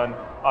watch on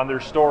their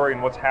story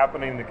and what's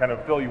happening to kind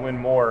of fill you in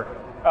more.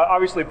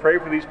 Obviously, pray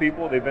for these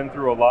people. They've been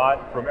through a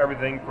lot, from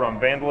everything from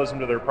vandalism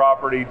to their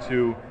property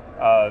to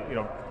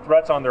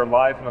threats on their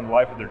life and on the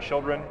life of their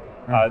children.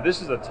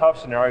 This is a tough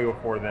scenario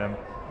for them.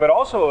 But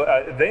also,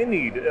 they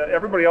need,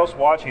 everybody else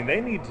watching,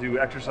 they need to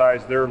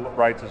exercise their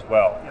rights as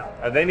well.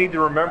 They need to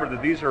remember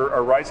that these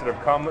are rights that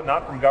have come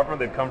not from government,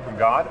 they've come from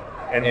God.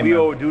 And Amen. We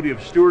owe a duty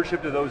of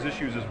stewardship to those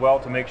issues as well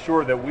to make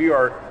sure that we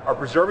are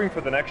preserving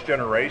for the next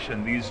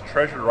generation these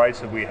treasured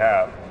rights that we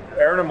have.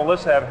 Aaron and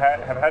Melissa have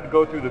had to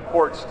go through the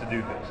courts to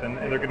do this, and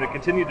they're going to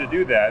continue to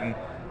do that. And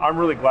I'm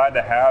really glad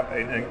to have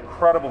an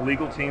incredible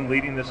legal team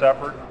leading this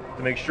effort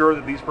to make sure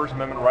that these First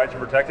Amendment rights are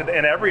protected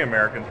and every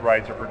American's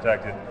rights are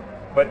protected.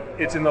 But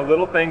it's in the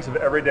little things of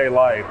everyday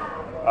life,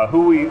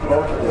 who we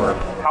vote for,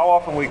 how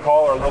often we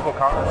call our local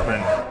congressman,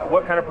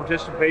 what kind of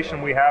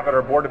participation we have at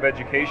our Board of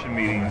Education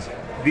meetings.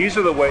 These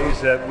are the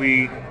ways that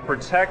we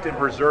protect and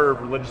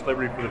preserve religious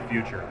liberty for the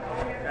future.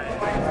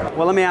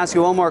 Well, let me ask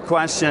you one more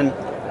question.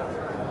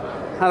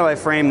 How do I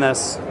frame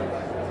this?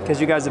 Because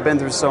you guys have been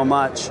through so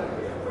much.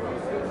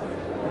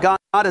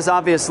 God has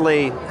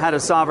obviously had a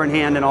sovereign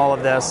hand in all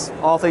of this.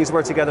 All things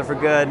work together for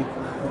good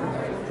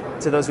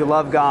to those who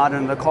love God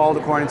and are called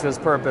according to His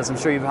purpose. I'm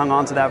sure you've hung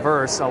on to that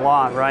verse a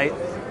lot, right?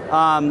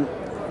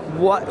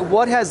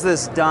 What has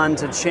this done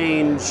to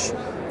change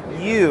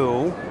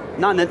you,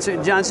 not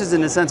just in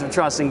the sense of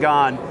trusting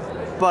God,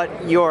 but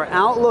your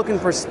outlook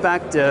and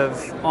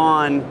perspective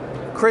on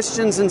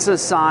Christians in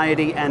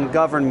society and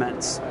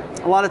governments?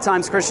 A lot of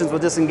times Christians will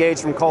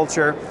disengage from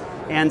culture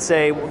and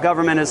say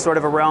government is sort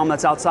of a realm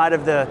that's outside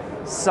of the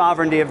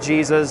sovereignty of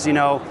Jesus. You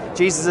know,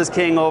 Jesus is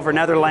king over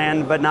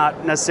Netherland, but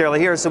not necessarily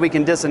here, so we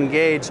can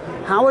disengage.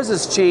 How has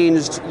this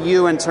changed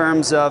you in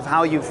terms of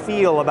how you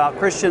feel about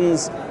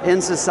Christians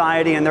in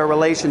society and their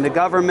relation to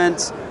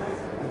government,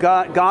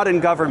 God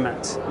and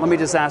government? Let me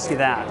just ask you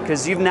that,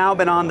 because you've now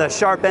been on the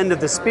sharp end of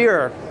the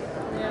spear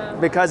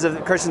because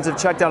of Christians have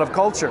checked out of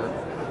culture.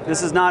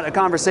 This is not a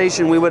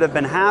conversation we would have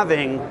been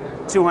having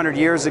 200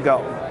 years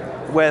ago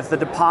with the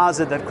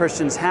deposit that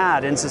Christians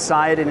had in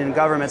society and in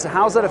government. So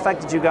how's that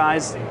affected you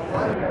guys?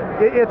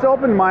 It's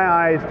opened my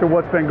eyes to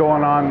what's been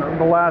going on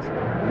the last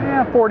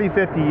 40,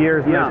 50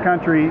 years in this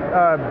country.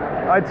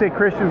 I'd say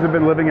Christians have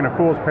been living in a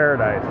fool's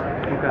paradise.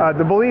 Okay.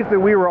 The belief that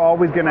we were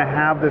always going to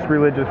have this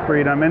religious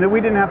freedom and that we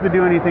didn't have to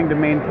do anything to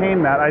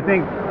maintain that, I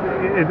think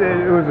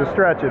it was a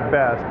stretch at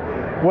best.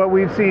 What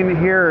we've seen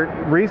here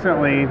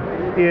recently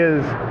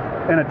is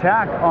an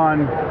attack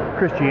on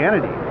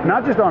Christianity,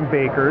 not just on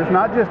bakers,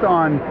 not just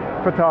on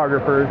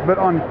photographers, but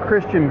on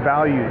Christian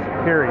values,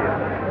 period.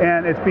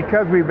 And it's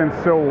because we've been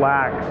so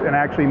lax in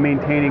actually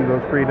maintaining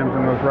those freedoms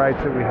and those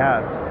rights that we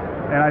had.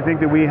 And I think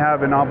that we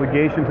have an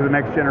obligation to the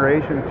next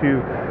generation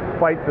to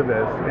fight for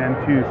this and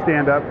to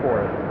stand up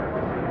for it.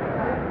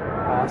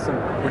 Awesome.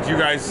 Would you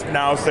guys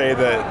now say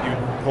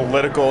that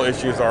political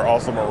issues are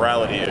also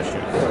morality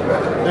issues?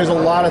 There's a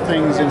lot of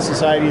things in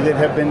society that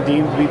have been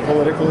deemed to be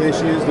political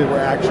issues that were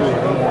actually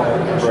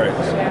moral issues. Right.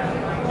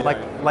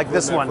 Like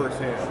this one.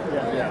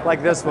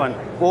 Like this one.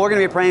 Well, we're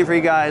going to be praying for you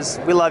guys.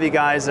 We love you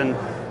guys, and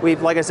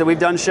like I said, we've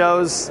done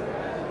shows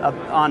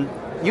on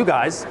you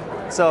guys,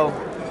 so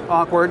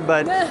awkward,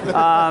 but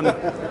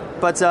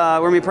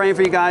we're going to be praying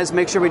for you guys.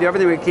 Make sure we do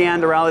everything we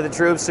can to rally the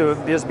troops, to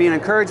just be an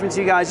encouragement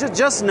to you guys.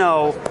 Just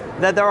know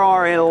that there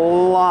are a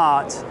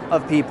lot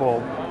of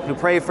people who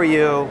pray for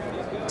you,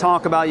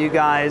 talk about you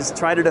guys,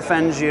 try to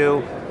defend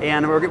you,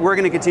 and we're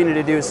going to continue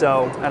to do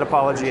so at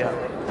Apologia.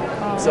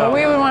 So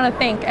we would want to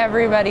thank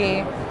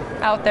everybody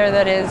out there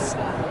that is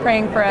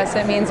praying for us.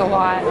 It means a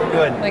lot.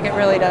 Good. Like it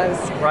really does.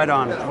 Right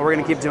on. Well, we're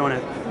going to keep doing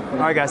it. All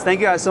right, guys. Thank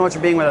you guys so much for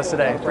being with us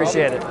today.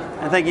 Appreciate it.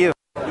 And thank you.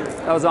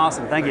 That was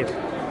awesome. Thank you.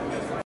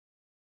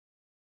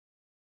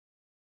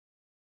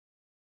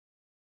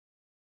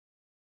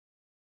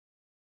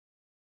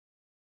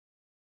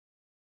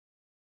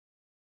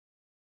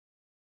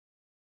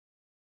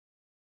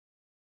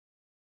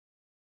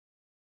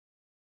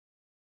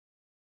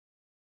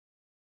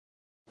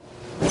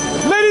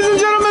 Ladies and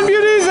gentlemen,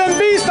 beauties and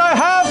beasts, I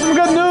have some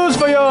good news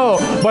for you.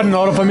 But in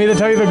order for me to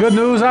tell you the good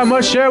news, I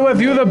must share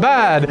with you the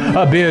bad.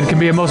 A beard can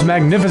be a most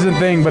magnificent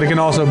thing, but it can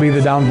also be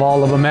the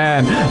downfall of a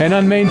man. An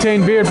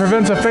unmaintained beard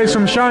prevents a face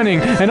from shining.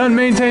 An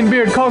unmaintained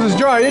beard causes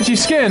dry, itchy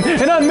skin.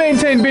 An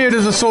unmaintained beard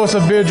is a source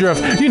of beard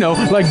drift. You know,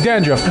 like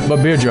dandruff,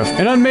 but beard drift.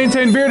 An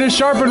unmaintained beard is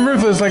sharp and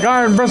ruthless, like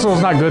iron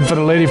bristles, not good for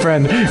the lady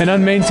friend. An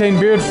unmaintained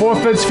beard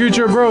forfeits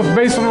future growth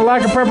based on the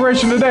lack of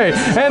preparation today.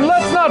 And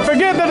let's not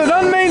forget that an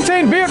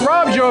unmaintained beard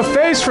robs your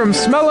face from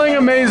smelling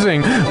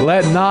amazing.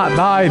 Let not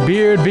thy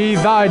beard be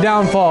thy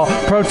downfall.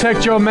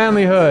 Protect your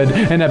manlyhood.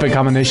 An epic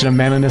combination of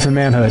manliness and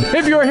manhood.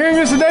 If you are hearing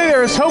this today,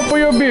 there is hope for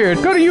your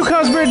beard. Go to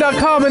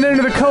yukonsbeard.com and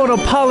enter the code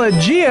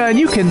APOLOGIA, and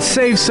you can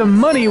save some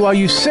money while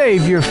you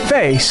save your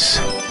face.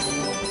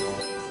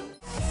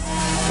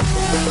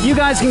 You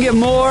guys can get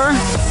more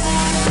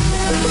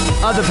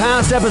of the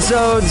past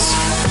episodes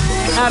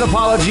at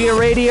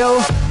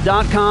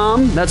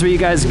APOLOGIARadio.com. That's where you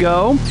guys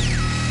go.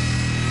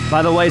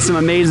 By the way, some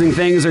amazing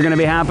things are going to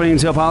be happening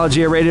to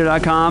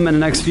APOLOGIARadio.com in the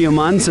next few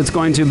months. It's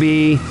going to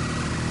be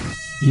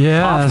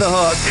off the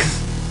hook.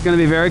 It's going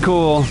to be very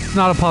cool. It's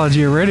not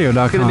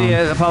APOLOGIARadio.com. It's going to be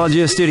at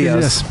Apologia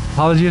Studios. Yes,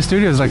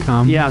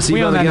 APOLOGIAstudios.com. Yeah, so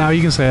we own that now.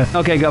 You can say it.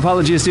 Okay, go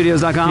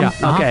APOLOGIAstudios.com?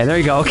 Yeah. Okay, there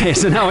you go. Okay,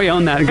 so now we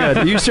own that. Good.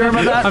 Are you sure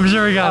about that? I'm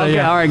sure we got it,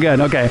 yeah. All right, good.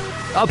 Okay.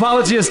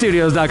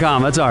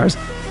 APOLOGIAstudios.com. That's ours.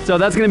 So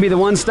that's going to be the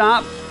one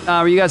stop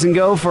where you guys can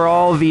go for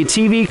all the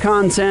TV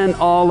content,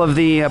 all of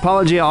the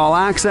Apologia All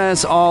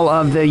Access, all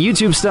of the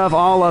YouTube stuff,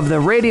 all of the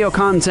radio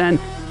content,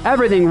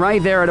 everything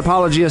right there at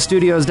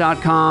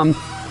APOLOGIAstudios.com.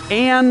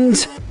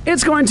 And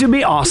it's going to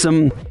be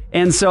awesome.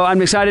 And so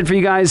I'm excited for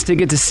you guys to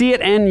get to see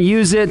it and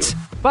use it.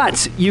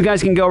 But you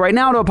guys can go right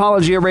now to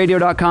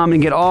APOLOGIARadio.com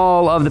and get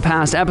all of the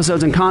past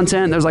episodes and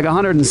content. There's like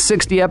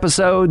 160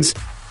 episodes.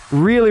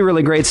 Really,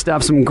 really great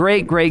stuff. Some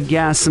great, great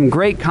guests, some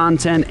great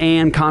content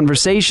and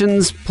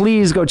conversations.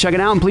 Please go check it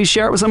out and please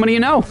share it with somebody you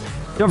know.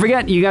 Don't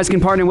forget, you guys can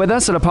partner with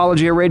us at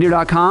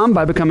APOLOGIARadio.com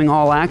by becoming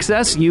All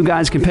Access. You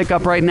guys can pick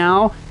up right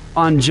now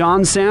on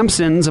John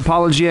Sampson's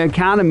Apologia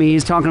Academy.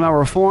 He's talking about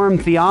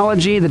Reformed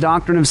theology, the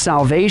doctrine of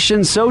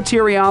salvation,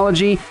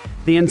 soteriology.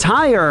 The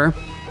entire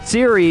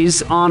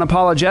series on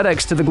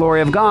apologetics to the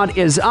glory of God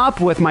is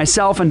up with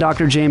myself and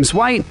Dr. James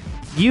White.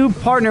 You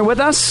partner with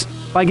us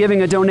by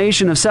giving a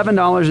donation of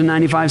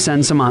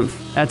 $7.95 a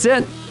month. That's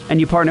it.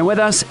 And you partner with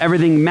us.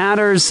 Everything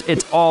matters.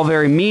 It's all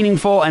very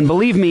meaningful. And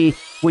believe me,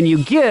 when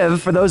you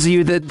give, for those of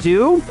you that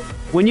do,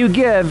 when you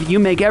give, you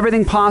make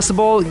everything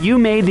possible. You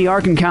made the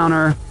Ark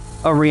Encounter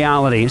a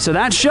reality. So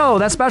that show,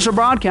 that special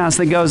broadcast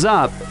that goes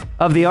up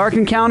of the Ark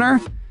Encounter,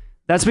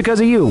 that's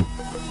because of you.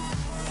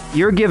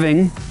 Your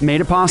giving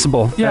made it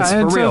possible. Yeah, that's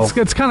for real.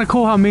 It's kind of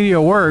cool how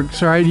media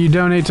works, right? You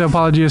donate to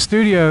Apologia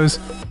Studios,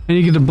 and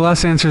you get to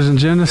bless Answers in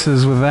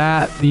Genesis with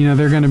that. You know,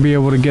 they're going to be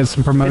able to get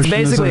some promotion. It's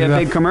basically a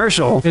big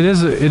commercial. It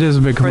is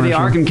a big commercial. For the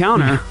Ark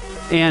Encounter.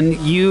 And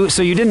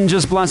so you didn't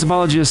just bless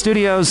Apologia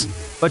Studios,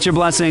 but you're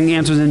blessing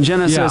Answers in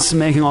Genesis,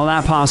 making all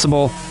that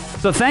possible.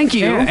 So thank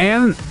you.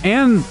 And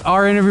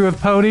our interview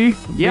with Pody,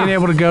 being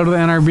able to go to the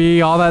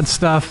NRB, all that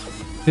stuff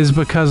is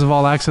because of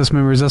All Access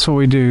members. That's what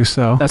we do.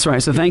 So that's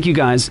right. So thank you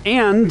guys.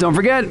 And don't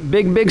forget,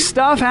 big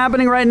stuff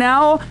happening right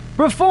now.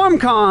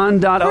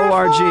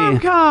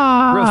 Reformcon.org.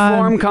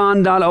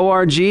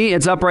 Reformcon.org.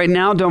 It's up right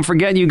now. Don't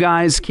forget, you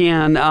guys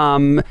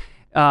can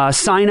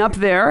sign up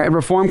there at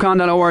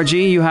reformcon.org.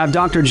 You have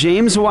Dr.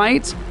 James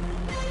White,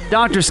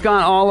 Dr.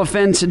 Scott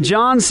Oliphant,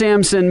 John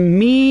Sampson,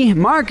 me,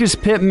 Marcus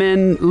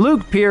Pittman,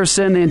 Luke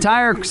Pearson, the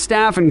entire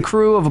staff and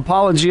crew of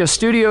Apologia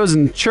Studios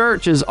and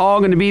Church is all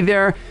going to be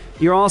there.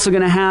 You're also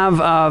going to have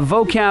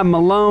Vocab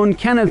Malone,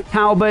 Kenneth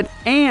Talbot,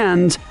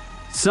 and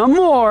some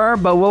more,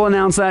 but we'll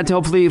announce that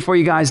hopefully for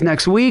you guys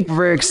next week. We're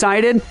very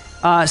excited.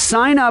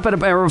 Sign up at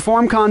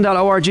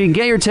reformcon.org.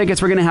 Get your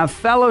tickets. We're going to have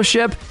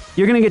fellowship.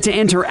 You're going to get to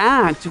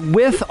interact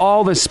with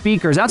all the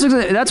speakers. That's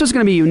what's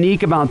going to be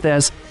unique about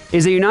this,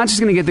 is that you're not just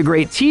going to get the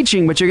great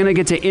teaching, but you're going to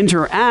get to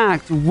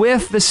interact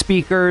with the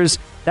speakers.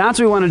 That's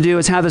what we want to do,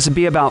 is have this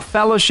be about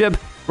fellowship.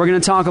 We're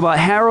going to talk about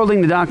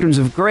heralding the doctrines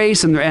of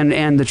grace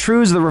and the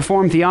truths of the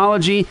Reformed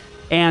theology,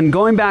 and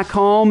going back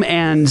home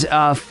and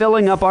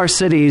filling up our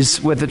cities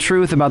with the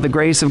truth about the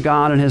grace of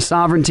God and His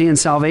sovereignty and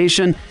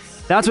salvation.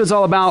 That's what it's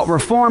all about.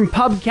 Reform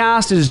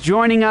Pubcast is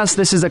joining us.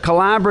 This is a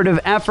collaborative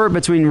effort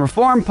between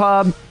Reform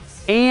Pub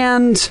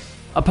and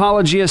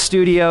Apologia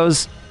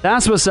Studios.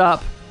 That's what's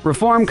up.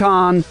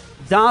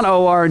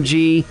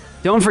 Reformcon.org.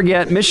 Don't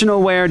forget,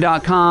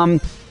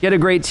 missionalwear.com. Get a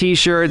great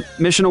t-shirt.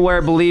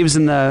 Missionalwear believes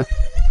in the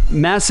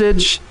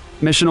message.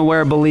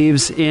 Missionalwear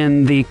believes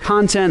in the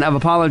content of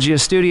Apologia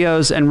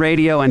Studios and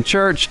radio and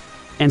church.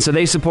 And so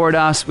they support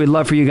us. We'd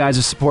love for you guys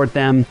to support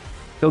them.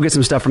 Go get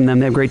some stuff from them.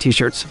 They have great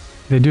t-shirts.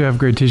 They do have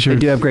great t-shirts.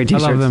 I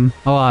love them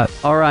a lot.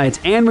 All right.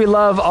 And we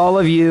love all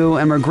of you,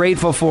 and we're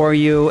grateful for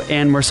you.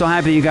 And we're so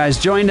happy you guys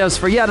joined us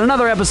for yet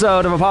another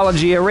episode of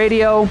Apologia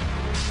Radio.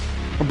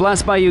 We're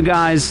blessed by you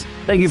guys.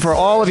 Thank you for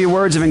all of your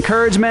words of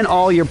encouragement,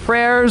 all your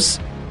prayers,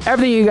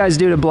 everything you guys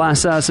do to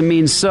bless us. It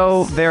means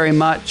so very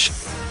much.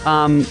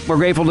 We're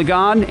grateful to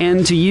God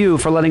and to you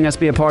for letting us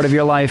be a part of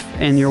your life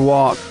and your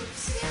walk.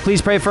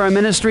 Please pray for our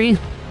ministry.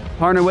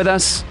 Partner with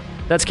us,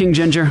 that's King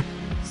Ginger.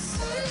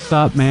 What's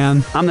up,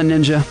 man? I'm the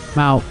Ninja. I'm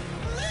out.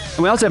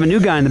 And we also have a new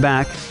guy in the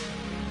back.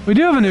 We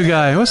do have a new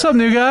guy. What's up,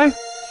 new guy?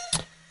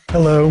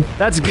 Hello.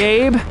 That's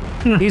Gabe.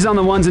 He's on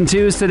the ones and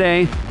twos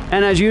today.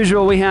 And as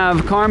usual, we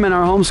have Carmen,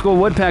 our homeschool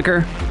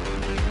woodpecker.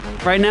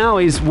 Right now,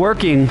 he's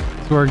working.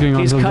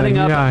 He's cutting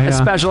up a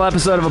special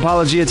episode of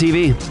Apologia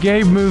TV.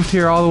 Gabe moved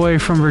here all the way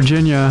from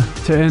Virginia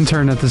to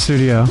intern at the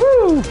studio.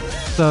 Woo!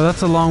 So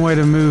that's a long way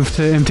to move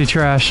to empty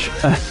trash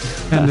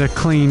and to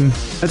clean.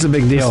 That's a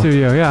big deal. The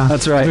studio, yeah.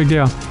 That's right. It's a big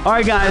deal. All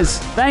right, guys.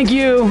 Thank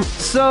you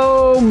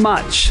so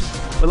much.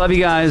 We love you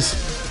guys.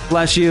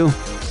 Bless you.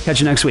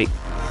 Catch you next week.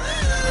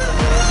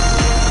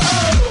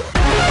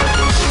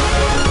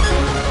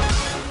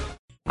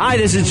 Hi,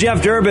 this is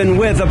Jeff Durbin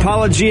with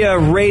Apologia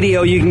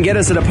Radio. You can get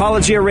us at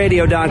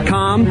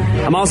apologiaradio.com.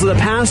 I'm also the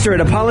pastor at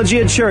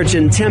Apologia Church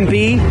in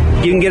Tempe.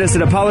 You can get us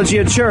at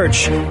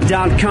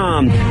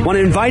apologiachurch.com. I want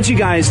to invite you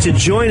guys to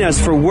join us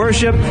for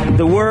worship,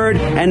 the Word,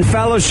 and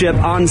fellowship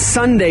on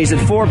Sundays at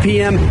 4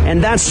 p.m.,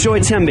 and that's Joy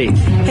Tempe.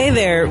 Hey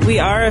there. We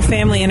are a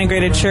family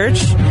integrated church,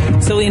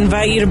 so we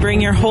invite you to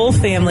bring your whole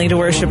family to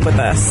worship with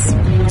us.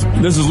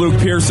 This is Luke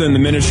Pearson, the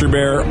ministry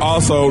bearer,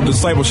 also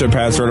discipleship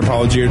pastor at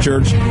Apologia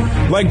Church.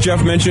 Like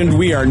Jeff mentioned,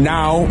 we are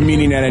now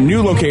meeting at a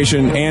new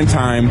location and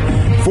time,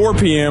 4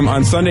 p.m.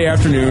 on Sunday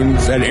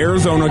afternoons at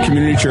Arizona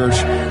Community Church.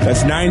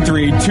 That's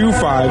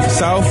 9325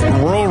 South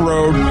Rural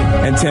Road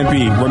in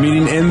Tempe. We're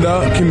meeting in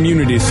the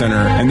Community Center,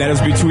 and that is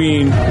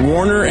between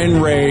Warner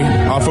and Ray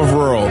off of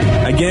Rural.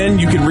 Again,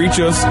 you can reach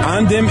us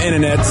on them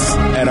internets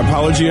at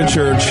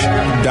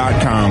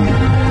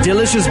apologiachurch.com.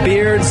 Delicious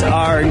beards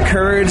are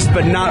encouraged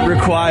but not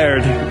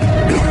required.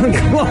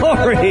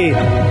 Glory!